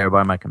Blu-ray player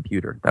by my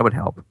computer. That would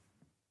help.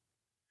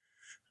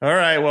 All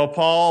right. Well,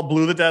 Paul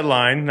blew the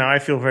deadline. Now I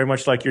feel very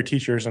much like your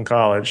teachers in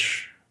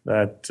college,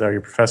 that are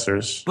your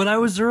professors. But I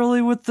was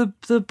early with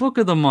the book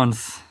of the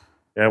month.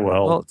 Yeah,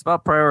 well, it's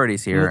about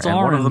priorities here, and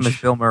one of them is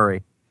Bill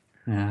Murray.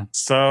 Yeah.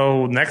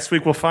 So next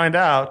week we'll find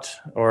out,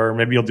 or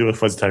maybe you'll do a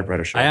Fuzzy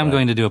Typewriter show. I am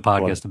going to do a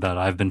podcast about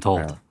it. I've been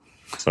told. Yeah.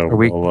 So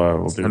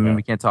we'll do that.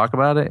 We can't talk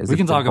about it? We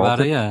can talk about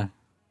it, yeah.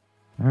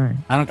 All right.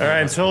 I don't care. All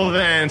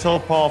right,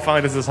 until Paul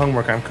finally does his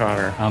homework, I'm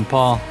Connor. I'm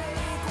Paul.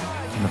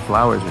 And the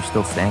flowers are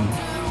still standing.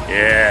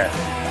 Yeah.